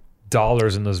like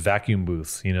dollars in those vacuum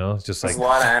booths, It's just like there's a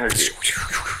lot of energy.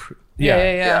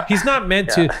 Yeah. He's not meant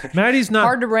to. Maddie's not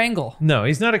Hard to wrangle. No,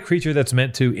 he's not a creature that's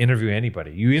meant to interview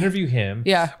anybody. You interview him,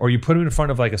 Yeah. or you put him in front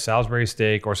of like a Salisbury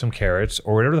steak or some carrots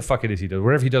or whatever the fuck it is he does.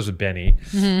 Whatever he does with Benny,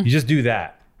 Mm-hmm. you just do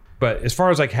that. But as far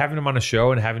as like having him on a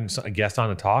show and having a guest on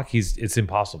to talk, it's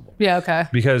impossible. Yeah, okay.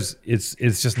 Because it's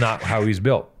just not how he's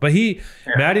built. But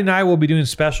Maddie and I will be doing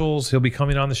specials. He'll be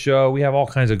coming on the show. We have all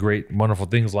kinds of great, wonderful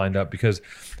things lined up, because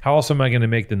how else am I going to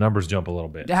make the numbers jump a little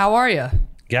bit? How are you?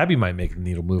 Gabby might make the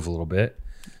needle move a little bit.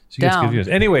 She gets Down. good views.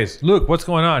 Anyways, Luke, what's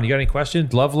going on? You got any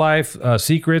questions? Love life,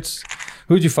 secrets?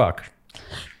 Who'd you fuck?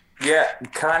 Yeah,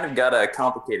 kind of got a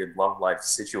complicated love life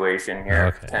situation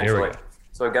here, Okay, here we potentially. go.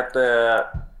 So I got the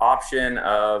option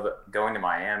of going to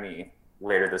Miami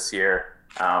later this year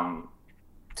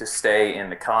to stay in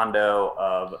the condo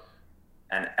of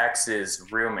an ex's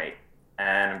roommate.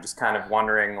 And I'm just kind of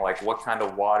wondering, like, what kind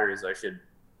of waters I should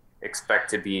expect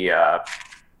to be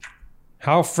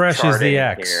How fresh is the charting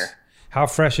ex? here. How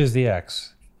fresh is the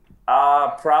ex?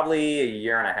 Probably a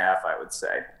year and a half, I would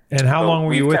say. And how But long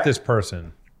were you we've with kept- this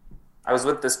person? I was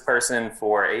with this person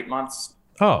for 8 months.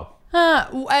 Oh,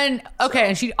 And okay,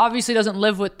 and she obviously doesn't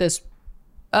live with this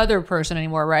other person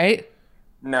anymore, right?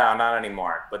 No, not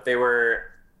anymore. But they were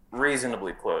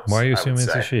reasonably close. why are you I would assuming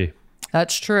it's a say. she?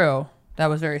 That's true. That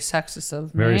was very sexist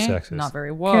of me. Very sexist. Not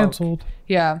very woke. Canceled.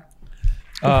 Yeah.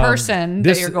 The person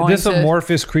This that you're going this to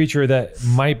amorphous creature that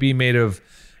might be made of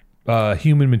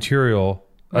human material,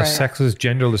 a Right. sexless,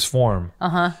 genderless form.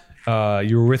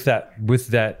 You were with that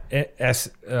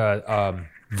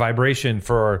vibration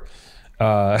for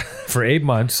 8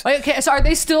 months. Okay, so are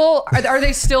they still are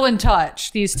they still in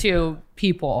touch, these two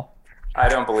people? I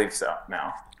don't believe so,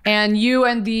 no. And you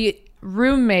and the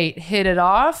roommate hit it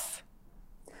off?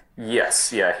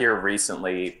 Yes, yeah, here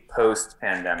recently,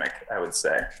 post-pandemic, I would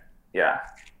say. Yeah.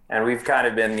 And we've kind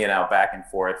of been, back and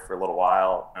forth for a little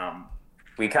while.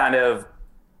 We kind of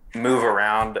move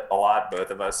around a lot, both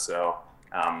of us. So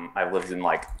I've lived in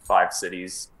like 5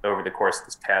 cities over the course of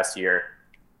this past year.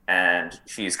 And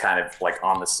she's kind of like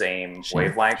on the same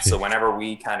wavelength. So whenever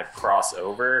we kind of cross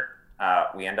over,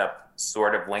 we end up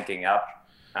sort of linking up.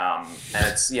 And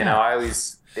it's,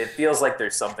 it feels like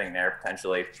there's something there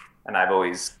potentially. And I've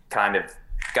always kind of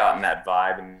gotten that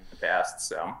vibe in the past.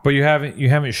 So But you haven't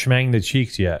schmanged the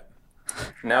cheeks yet.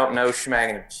 no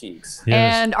schmagging of cheeks. Yes.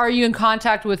 And are you in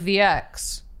contact with the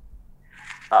ex?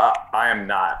 I am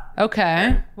not.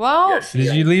 Okay. Well, Yeah, she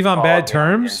Did you leave on followed bad me on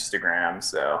terms? Instagram,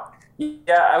 so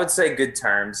yeah, I would say good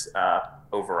terms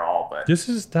overall, but This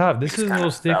is tough. This is a kind little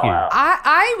of fell sticky. out.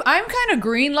 I'm kind of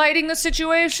green lighting the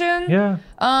situation. Yeah.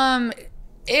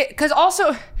 Because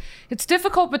also it's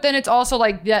difficult, but then it's also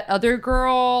like that other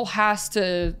girl has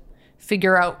to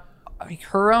figure out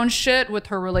her own shit with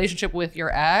her relationship with your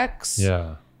ex.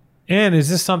 Yeah. And is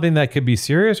this something that could be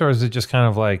serious, or is it just kind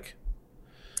of like?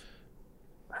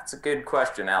 That's a good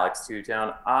question, Alex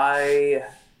Two-Tone. I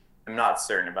am not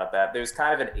certain about that. There's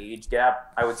kind of an age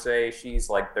gap. I would say she's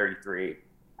like 33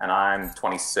 and I'm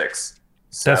 26.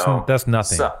 So That's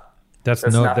nothing. so- that's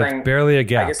that's nothing. That's barely a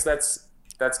gap. I guess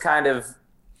that's kind of,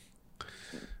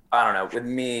 I don't know, with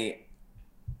me,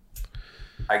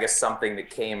 I guess something that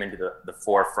came into the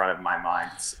forefront of my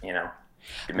mind is,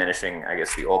 diminishing, I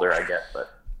guess, the older I get. But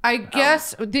I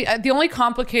guess the only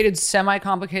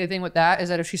semi-complicated thing with that is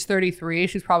that if she's 33,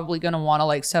 she's probably going to want to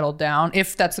like settle down,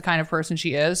 if that's the kind of person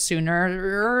she is,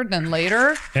 sooner than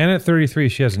later. And at 33,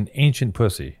 she has an ancient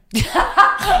pussy.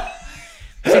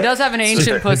 She does have an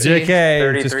ancient pussy. JK,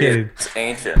 33 just kidding. is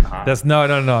ancient, huh? That's no.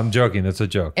 I'm joking. That's a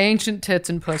joke. Ancient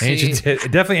tits and pussy.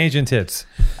 Definitely ancient tits.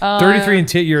 33 in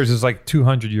tit years is like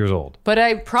 200 years old. But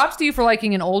I props to you for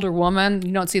liking an older woman.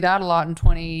 You don't see that a lot in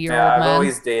 20-year-old Yeah, I've men.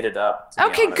 always dated up. to be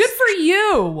Okay, honest. good for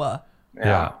you.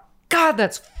 Yeah. God,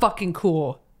 that's fucking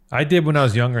cool. I did when I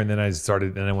was younger, and then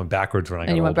I went backwards when I got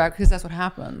And you went older. back because that's what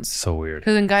happens. So weird.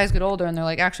 Because then guys get older and they're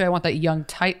like, actually, I want that young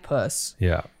tight puss.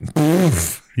 Yeah.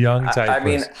 Young tight. I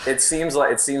mean, puss. it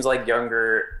seems like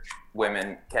younger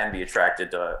women can be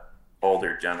attracted to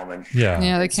older gentlemen. Yeah.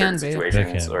 Yeah, they in certain can be.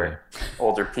 situations, They can or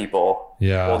older people.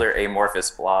 Yeah. Older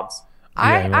amorphous blobs.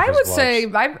 I Memphis would Blobs.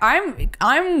 say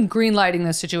I'm green lighting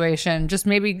this situation. Just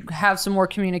maybe have some more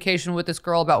communication with this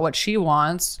girl about what she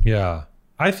wants. Yeah.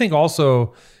 I think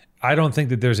also, I don't think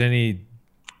that there's any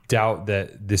doubt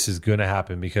that this is going to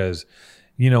happen because,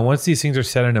 once these things are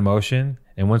set in motion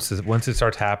and once it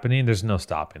starts happening, there's no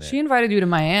stopping it. She invited you to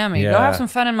Miami. Go Yeah. have some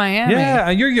fun in Miami. Yeah,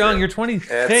 and you're young. You're 20.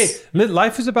 Hey, It's-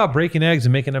 life is about breaking eggs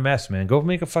and making a mess, man. Go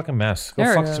make a fucking mess. Go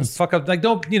There it fuck is. fuck up. Like,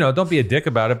 don't be a dick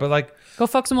about it, but like, Go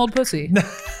fuck some old pussy.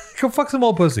 go fuck some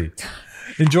old pussy.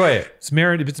 Enjoy it.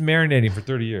 If it's marinating for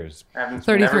 30 years. I haven't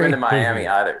 33. never been to Miami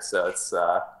either, so it's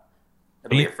it'll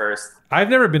be a first. I've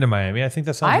never been to Miami. I think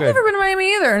that sounds I've good. never been to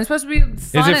Miami either, and it's supposed to be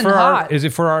fun and hot. Is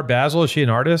it for Art Basel? Is she an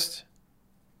artist?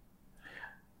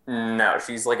 No,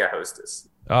 she's like a hostess.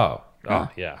 Oh,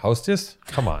 yeah, hostess.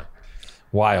 Come on,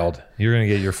 wild. You're gonna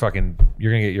get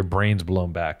your brains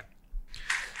blown back.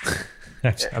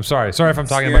 I'm sorry if I'm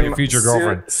talking about your future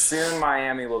girlfriend. Soon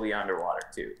Miami will be underwater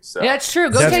too. So Yeah, it's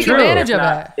true. Go That's take true. advantage if of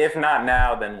not, it. if not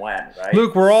now, then when? Right?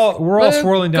 Luke, we're all Luke,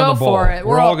 swirling down go the bowl. for it.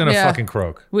 We're We're all all- gonna yeah. fucking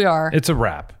croak. We are. It's a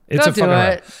wrap. It's Go a fucking do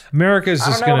wrap. it. America's I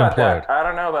just don't know gonna about implode. that. I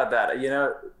don't know about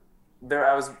that.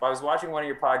 I was watching one of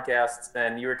your podcasts,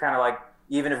 and you were kind of like,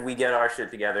 even if we get our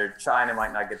shit together, China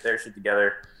might not get their shit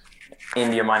together,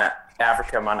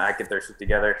 Africa might not get their shit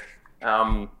together.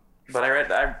 but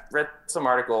I read some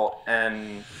article,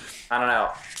 and I don't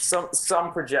know,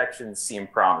 some projections seem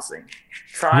promising.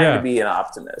 Trying to be an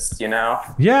optimist, you know?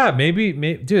 Yeah, maybe,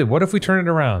 dude. What if we turn it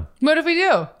around? What if we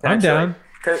do? I'm down.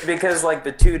 Because like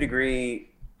the 2 degree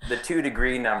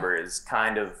number is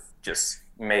kind of just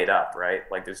made up, right?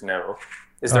 Like is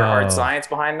there hard science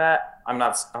behind that? I'm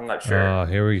not sure. Oh,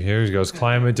 here he goes.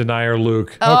 Climate denier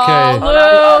Luke. Oh, Okay.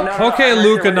 Luke. Okay,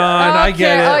 Luke Anon. I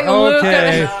get it. Oh, Luke.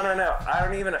 Okay. No. I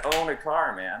don't even own a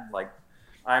car, man. Like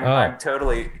I'm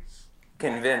totally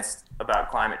convinced about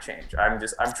climate change. I'm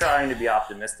trying to be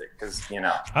optimistic because, you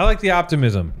know. I like the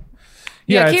optimism.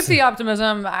 Yeah, keep it's- the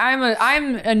optimism. I'm a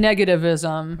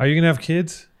negativism. Are you gonna have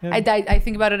kids? Yeah. I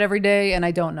think about it every day, and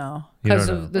I don't know You don't because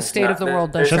know. of the state of the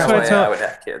world. There's That's no what I way tell- I would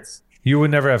have kids. You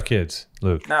would never have kids,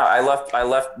 Luke. No, I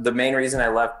left. The main reason I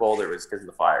left Boulder was because of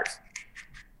the fires.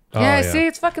 Yeah, see,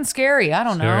 it's fucking scary. I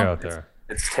don't Scary know. out there.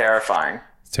 It's terrifying.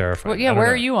 It's terrifying. Well, yeah, I don't where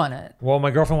know. are you on it? Well, my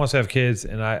girlfriend wants to have kids,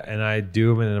 and I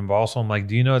do, and I'm also like,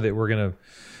 do you know that we're gonna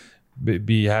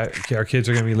our kids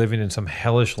are gonna be living in some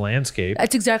hellish landscape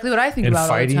That's exactly what I think and about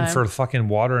fighting all the time. for fucking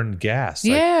water and gas?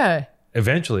 Like, Yeah,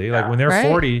 eventually, like when they're Right.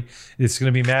 40, it's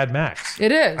gonna be Mad Max.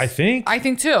 it is. I think. I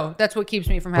think too. That's what keeps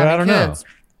me from But I having don't know. kids.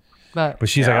 But But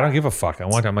she's like, I don't give a fuck. I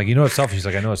want. I'm like, you know, it's selfish. She's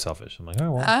like, I know it's selfish. I'm like,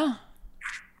 oh well.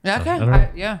 yeah, okay, I don't know.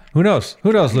 yeah. Who knows?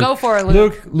 Who knows? Luke? Go for it,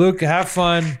 Luke. Luke, have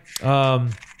fun,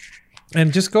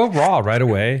 and just go raw right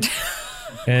away,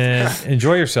 and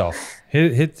enjoy yourself.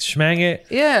 Hit schmang it.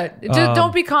 Yeah, just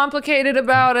don't be complicated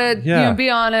about it. yeah. You know, be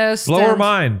honest. Blow her and-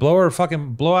 mind. Blow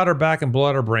out her back and blow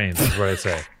out her brains. That's what I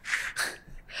say.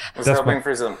 I was That's hoping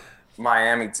for some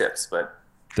Miami tips, but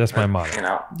That's my motto. you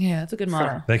know, Yeah, that's a good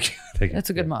motto. Thank you. Thank you. That's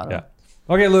a good motto. Yeah.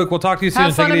 Okay, Luke. We'll talk to you soon.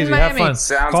 Have Take fun it in easy. Have Miami. fun.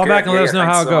 Sounds Call good. back and let Yeah, us know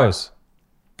how it thanks so goes.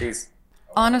 peace.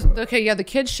 Honest, okay, yeah, the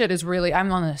kid shit is really.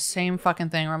 I'm on the same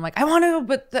fucking thing where I'm like, I want to,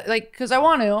 but because I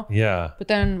want to. Yeah. But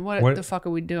then what What- the fuck are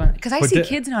we doing? Because I But see the-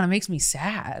 kids now and it makes me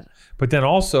sad. But then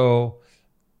also,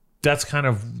 that's kind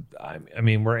of, I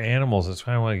mean, we're animals. That's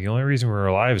kind of like the only reason we're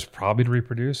alive is probably to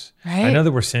reproduce. I Right. know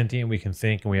that we're sentient, we can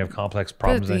think, and we have complex But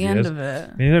problems at the and end ideas. of it,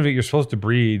 At the end of it, you're supposed to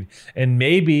breed, and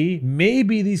maybe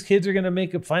these kids are gonna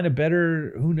find a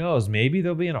better. Who knows? Maybe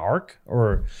there'll be an arc,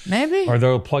 or maybe.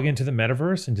 they'll plug into the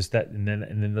metaverse and just that, and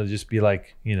then they'll just be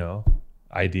like,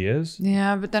 ideas.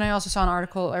 Yeah, but then I also saw an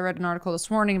article. I read an article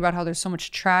this morning about how there's so much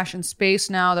trash in space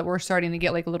now that we're starting to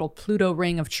get like a little Pluto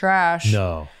ring of trash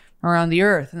No, around the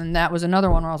Earth. And then that was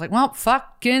another one where I was like, well,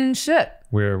 fucking shit.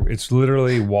 where it's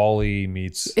literally Wall-E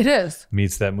meets It is.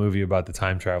 that movie about the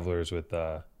time travelers with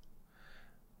the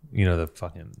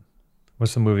fucking,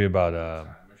 what's the movie about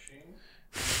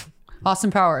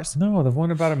Austin Powers. no, the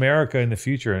one about America in the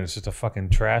future, and it's just a fucking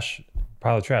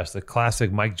pile of trash, the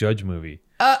classic Mike Judge movie,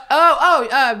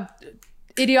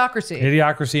 Idiocracy.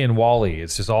 Idiocracy and Wall-E.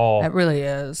 It's just all, That really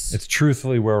is. it's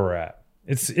truthfully where we're at.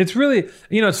 It's really,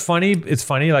 it's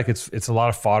funny, like it's a lot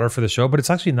of fodder for the show, but it's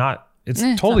actually not. It's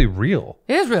totally real.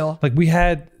 It is real. Like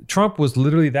Trump was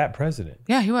literally that president.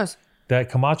 Yeah, he was. That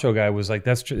Camacho guy was like,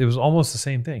 it was almost the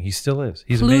same thing. He still is.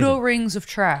 He's Pluto amazing. rings of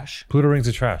trash. Pluto rings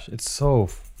of trash. It's so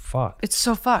fucked. It's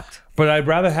so fucked. But I'd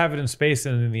rather have it in space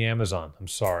than in the Amazon. I'm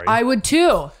sorry. I would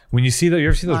too. When you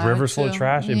ever see those I would rivers full of too.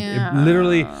 trash? It Yeah.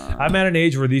 literally, I'm at an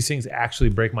age where these things actually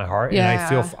break my heart, and I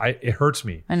feel it hurts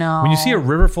me. I know. When you see a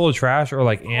river full of trash, or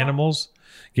like animals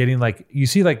getting you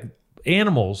see like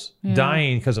animals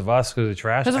dying because of us, because of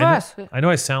trash. Because of I know, us. I know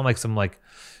I sound like some like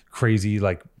crazy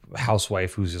like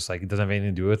housewife who's just like, it doesn't have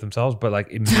anything to do with themselves, but like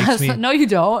it makes me, No, you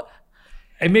don't.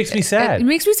 it makes me sad. It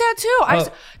makes me sad too. Oh.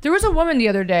 There was a woman the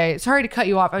other day. Sorry to cut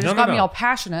you off. I just No, got me no. all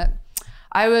passionate.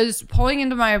 I was pulling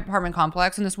into my apartment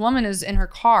complex, and this woman is in her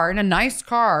car, in a nice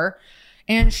car,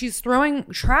 and she's throwing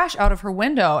trash out of her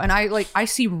window. And I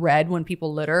see red when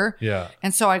people litter. Yeah.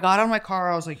 And so I got out of my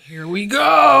car. I was like, "Here we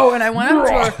go!" And I went up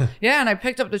to her. Yeah, and I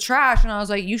picked up the trash, and I was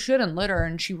like, "You shouldn't litter."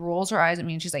 And she rolls her eyes at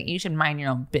me, and she's like, "You should mind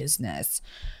your own business."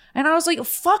 And I was like,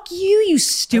 "Fuck you, you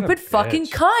stupid fucking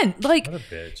bitch. cunt!" Like, What a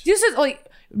bitch. this is like,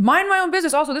 mind my own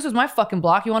business. Also, this is my fucking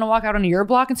block. You want to walk out onto your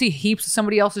block and see heaps of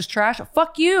somebody else's trash?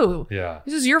 Fuck you. Yeah.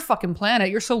 This is your fucking planet.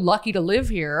 You're so lucky to live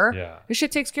here. Yeah. This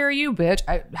shit takes care of you, bitch.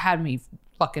 It had me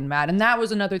fucking mad. And that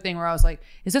was another thing where I was like,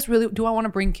 is this really, do I want to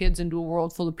bring kids into a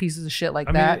world full of pieces of shit like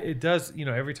I that? mean, it does,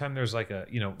 every time there's like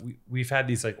we've had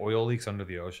these like oil leaks under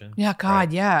the ocean. Yeah, God,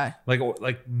 right? yeah.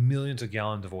 Like millions of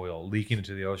gallons of oil leaking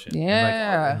into the ocean.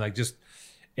 Yeah.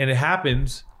 And it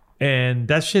happens, and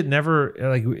that shit never,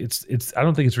 like, it's I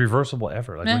don't think it's reversible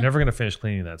ever. Like, Yeah. we're never gonna finish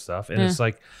cleaning that stuff. And it's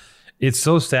like, it's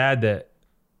so sad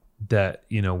that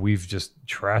we've just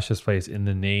trashed this place in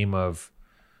the name of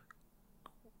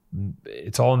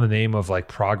it's all in the name of like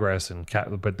progress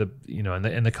but the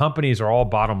and the companies are all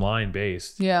bottom line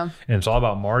based. Yeah. And it's all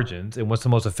about margins and what's the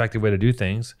most effective way to do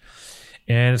things.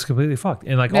 And it's completely fucked.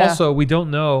 And like also we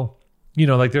don't know,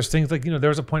 like there's things like, there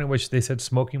was a point at which they said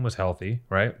smoking was healthy,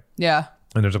 right? Yeah.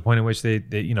 And there's a point at which they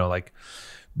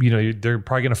they're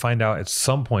probably going to find out at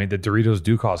some point that Doritos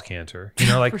do cause cancer.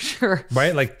 Like For sure.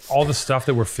 right? Like all the stuff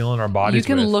that we're filling our bodies You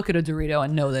can with. look at a Dorito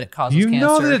and know that it causes You cancer.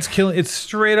 know that it's killing. It's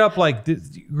straight up like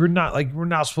we're not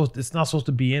supposed. It's not supposed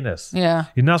to be in us. Yeah.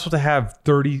 You're not supposed to have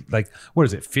 30 what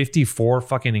is it? 54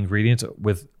 fucking ingredients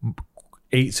with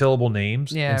 8-syllable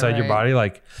names inside your body.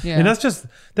 Like, and that's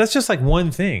just like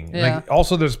one thing. Yeah. Like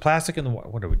also there's plastic in the.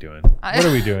 What are we doing? What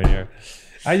are we doing here?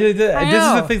 This is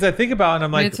the things I think about, and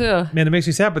I'm like, too. man, it makes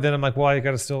me sad. But then I'm like, well,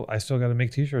 I still got to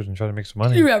make T-shirts and try to make some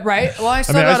money. Yeah, right. Well, I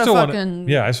still I gotta still I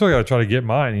still got to try to get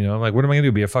mine. I'm like, what am I gonna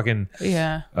do? Be a fucking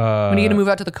yeah. When are you gonna move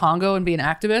out to the Congo and be an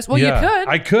activist? Well, you could.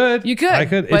 I could. You could. I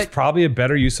could. But, it's probably a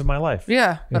better use of my life.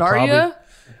 Yeah, but are probably, you?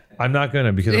 I'm not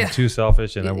gonna because I'm too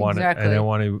selfish and I want it Exactly. and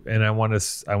I want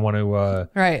to.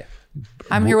 Right.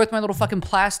 I'm here with my little fucking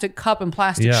plastic cup and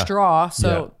plastic straw.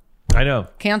 So. I know.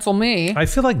 Cancel me. I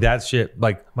feel like that shit.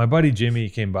 Like my buddy Jimmy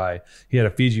came by. He had a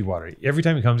Fiji water. Every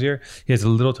time he comes here, he has a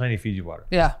little tiny Fiji water.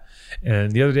 Yeah.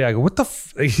 And the other day I go, what the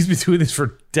he's been doing this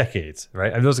for decades,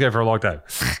 right? I've known this guy for a long time.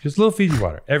 Just little Fiji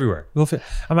water everywhere.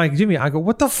 I'm like, Jimmy, I go,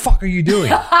 what the fuck are you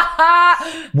doing?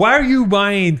 Why are you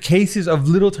buying cases of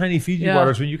little tiny Fiji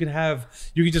waters when you can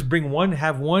just bring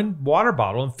have one water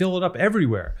bottle and fill it up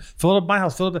everywhere. Fill it up my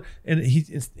house, fill it up.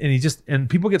 And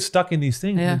people get stuck in these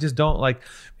things and they just don't like,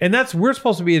 and we're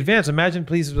supposed to be advanced. Imagine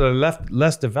places that are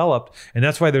less developed. And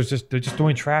that's why they're just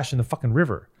throwing trash in the fucking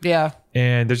river. Yeah.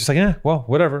 And they're just like, well,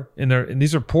 whatever. And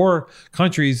these are poor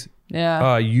countries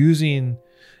using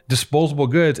disposable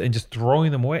goods and just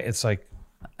throwing them away. It's like,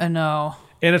 I know.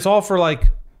 And it's all for like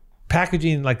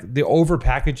packaging, like the over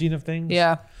packaging of things.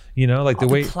 Yeah. Like the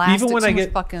way, even when I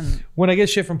get fucking... when I get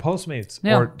shit from Postmates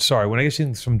when I get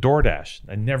shit from DoorDash,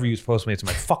 I never use Postmates in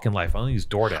my fucking life. I only use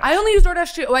DoorDash. I only use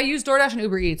DoorDash too. I use DoorDash and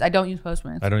Uber Eats. I don't use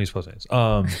Postmates. I don't use Postmates.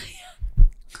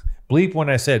 Bleep when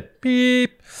I said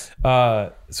beep.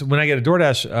 So when I get a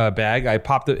DoorDash bag, I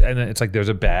pop and it's like there's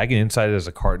a bag and inside there's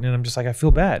a carton, and I'm just like, I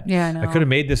feel bad. Yeah, I know. I could have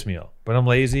made this meal, but I'm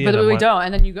lazy. But we don't.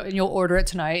 And then you go and you'll order it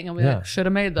tonight, and you'll be like, should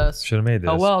have made this. Should have made this.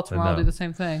 Oh well, tomorrow I'll do the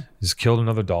same thing. Just killed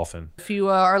another dolphin. If you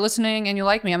are listening and you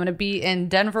like me, I'm going to be in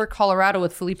Denver, Colorado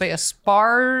with Felipe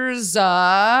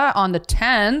Esparza on the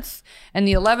 10th, and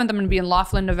the 11th I'm going to be in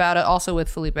Laughlin, Nevada, also with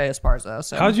Felipe Esparza.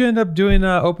 So how'd you end up doing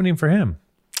opening for him?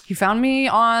 He found me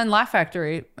on Laugh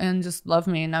Factory and just loved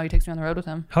me, and now he takes me on the road with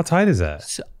him. How tight is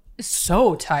that?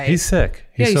 So tight. He's sick.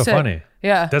 He's so sick. funny.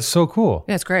 Yeah. That's so cool.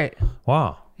 Yeah, it's great.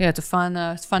 Wow. Yeah, it's a fun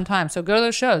time. So go to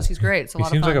those shows. He's great. It's a lot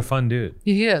of fun. He seems like a fun dude.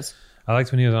 He is. I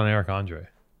liked when he was on Eric Andre.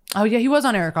 Oh yeah, he was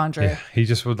on Eric Andre. Yeah, he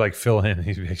just would like fill in.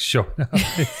 He'd be like showing up.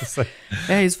 It's just like,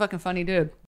 yeah, he's a fucking funny dude.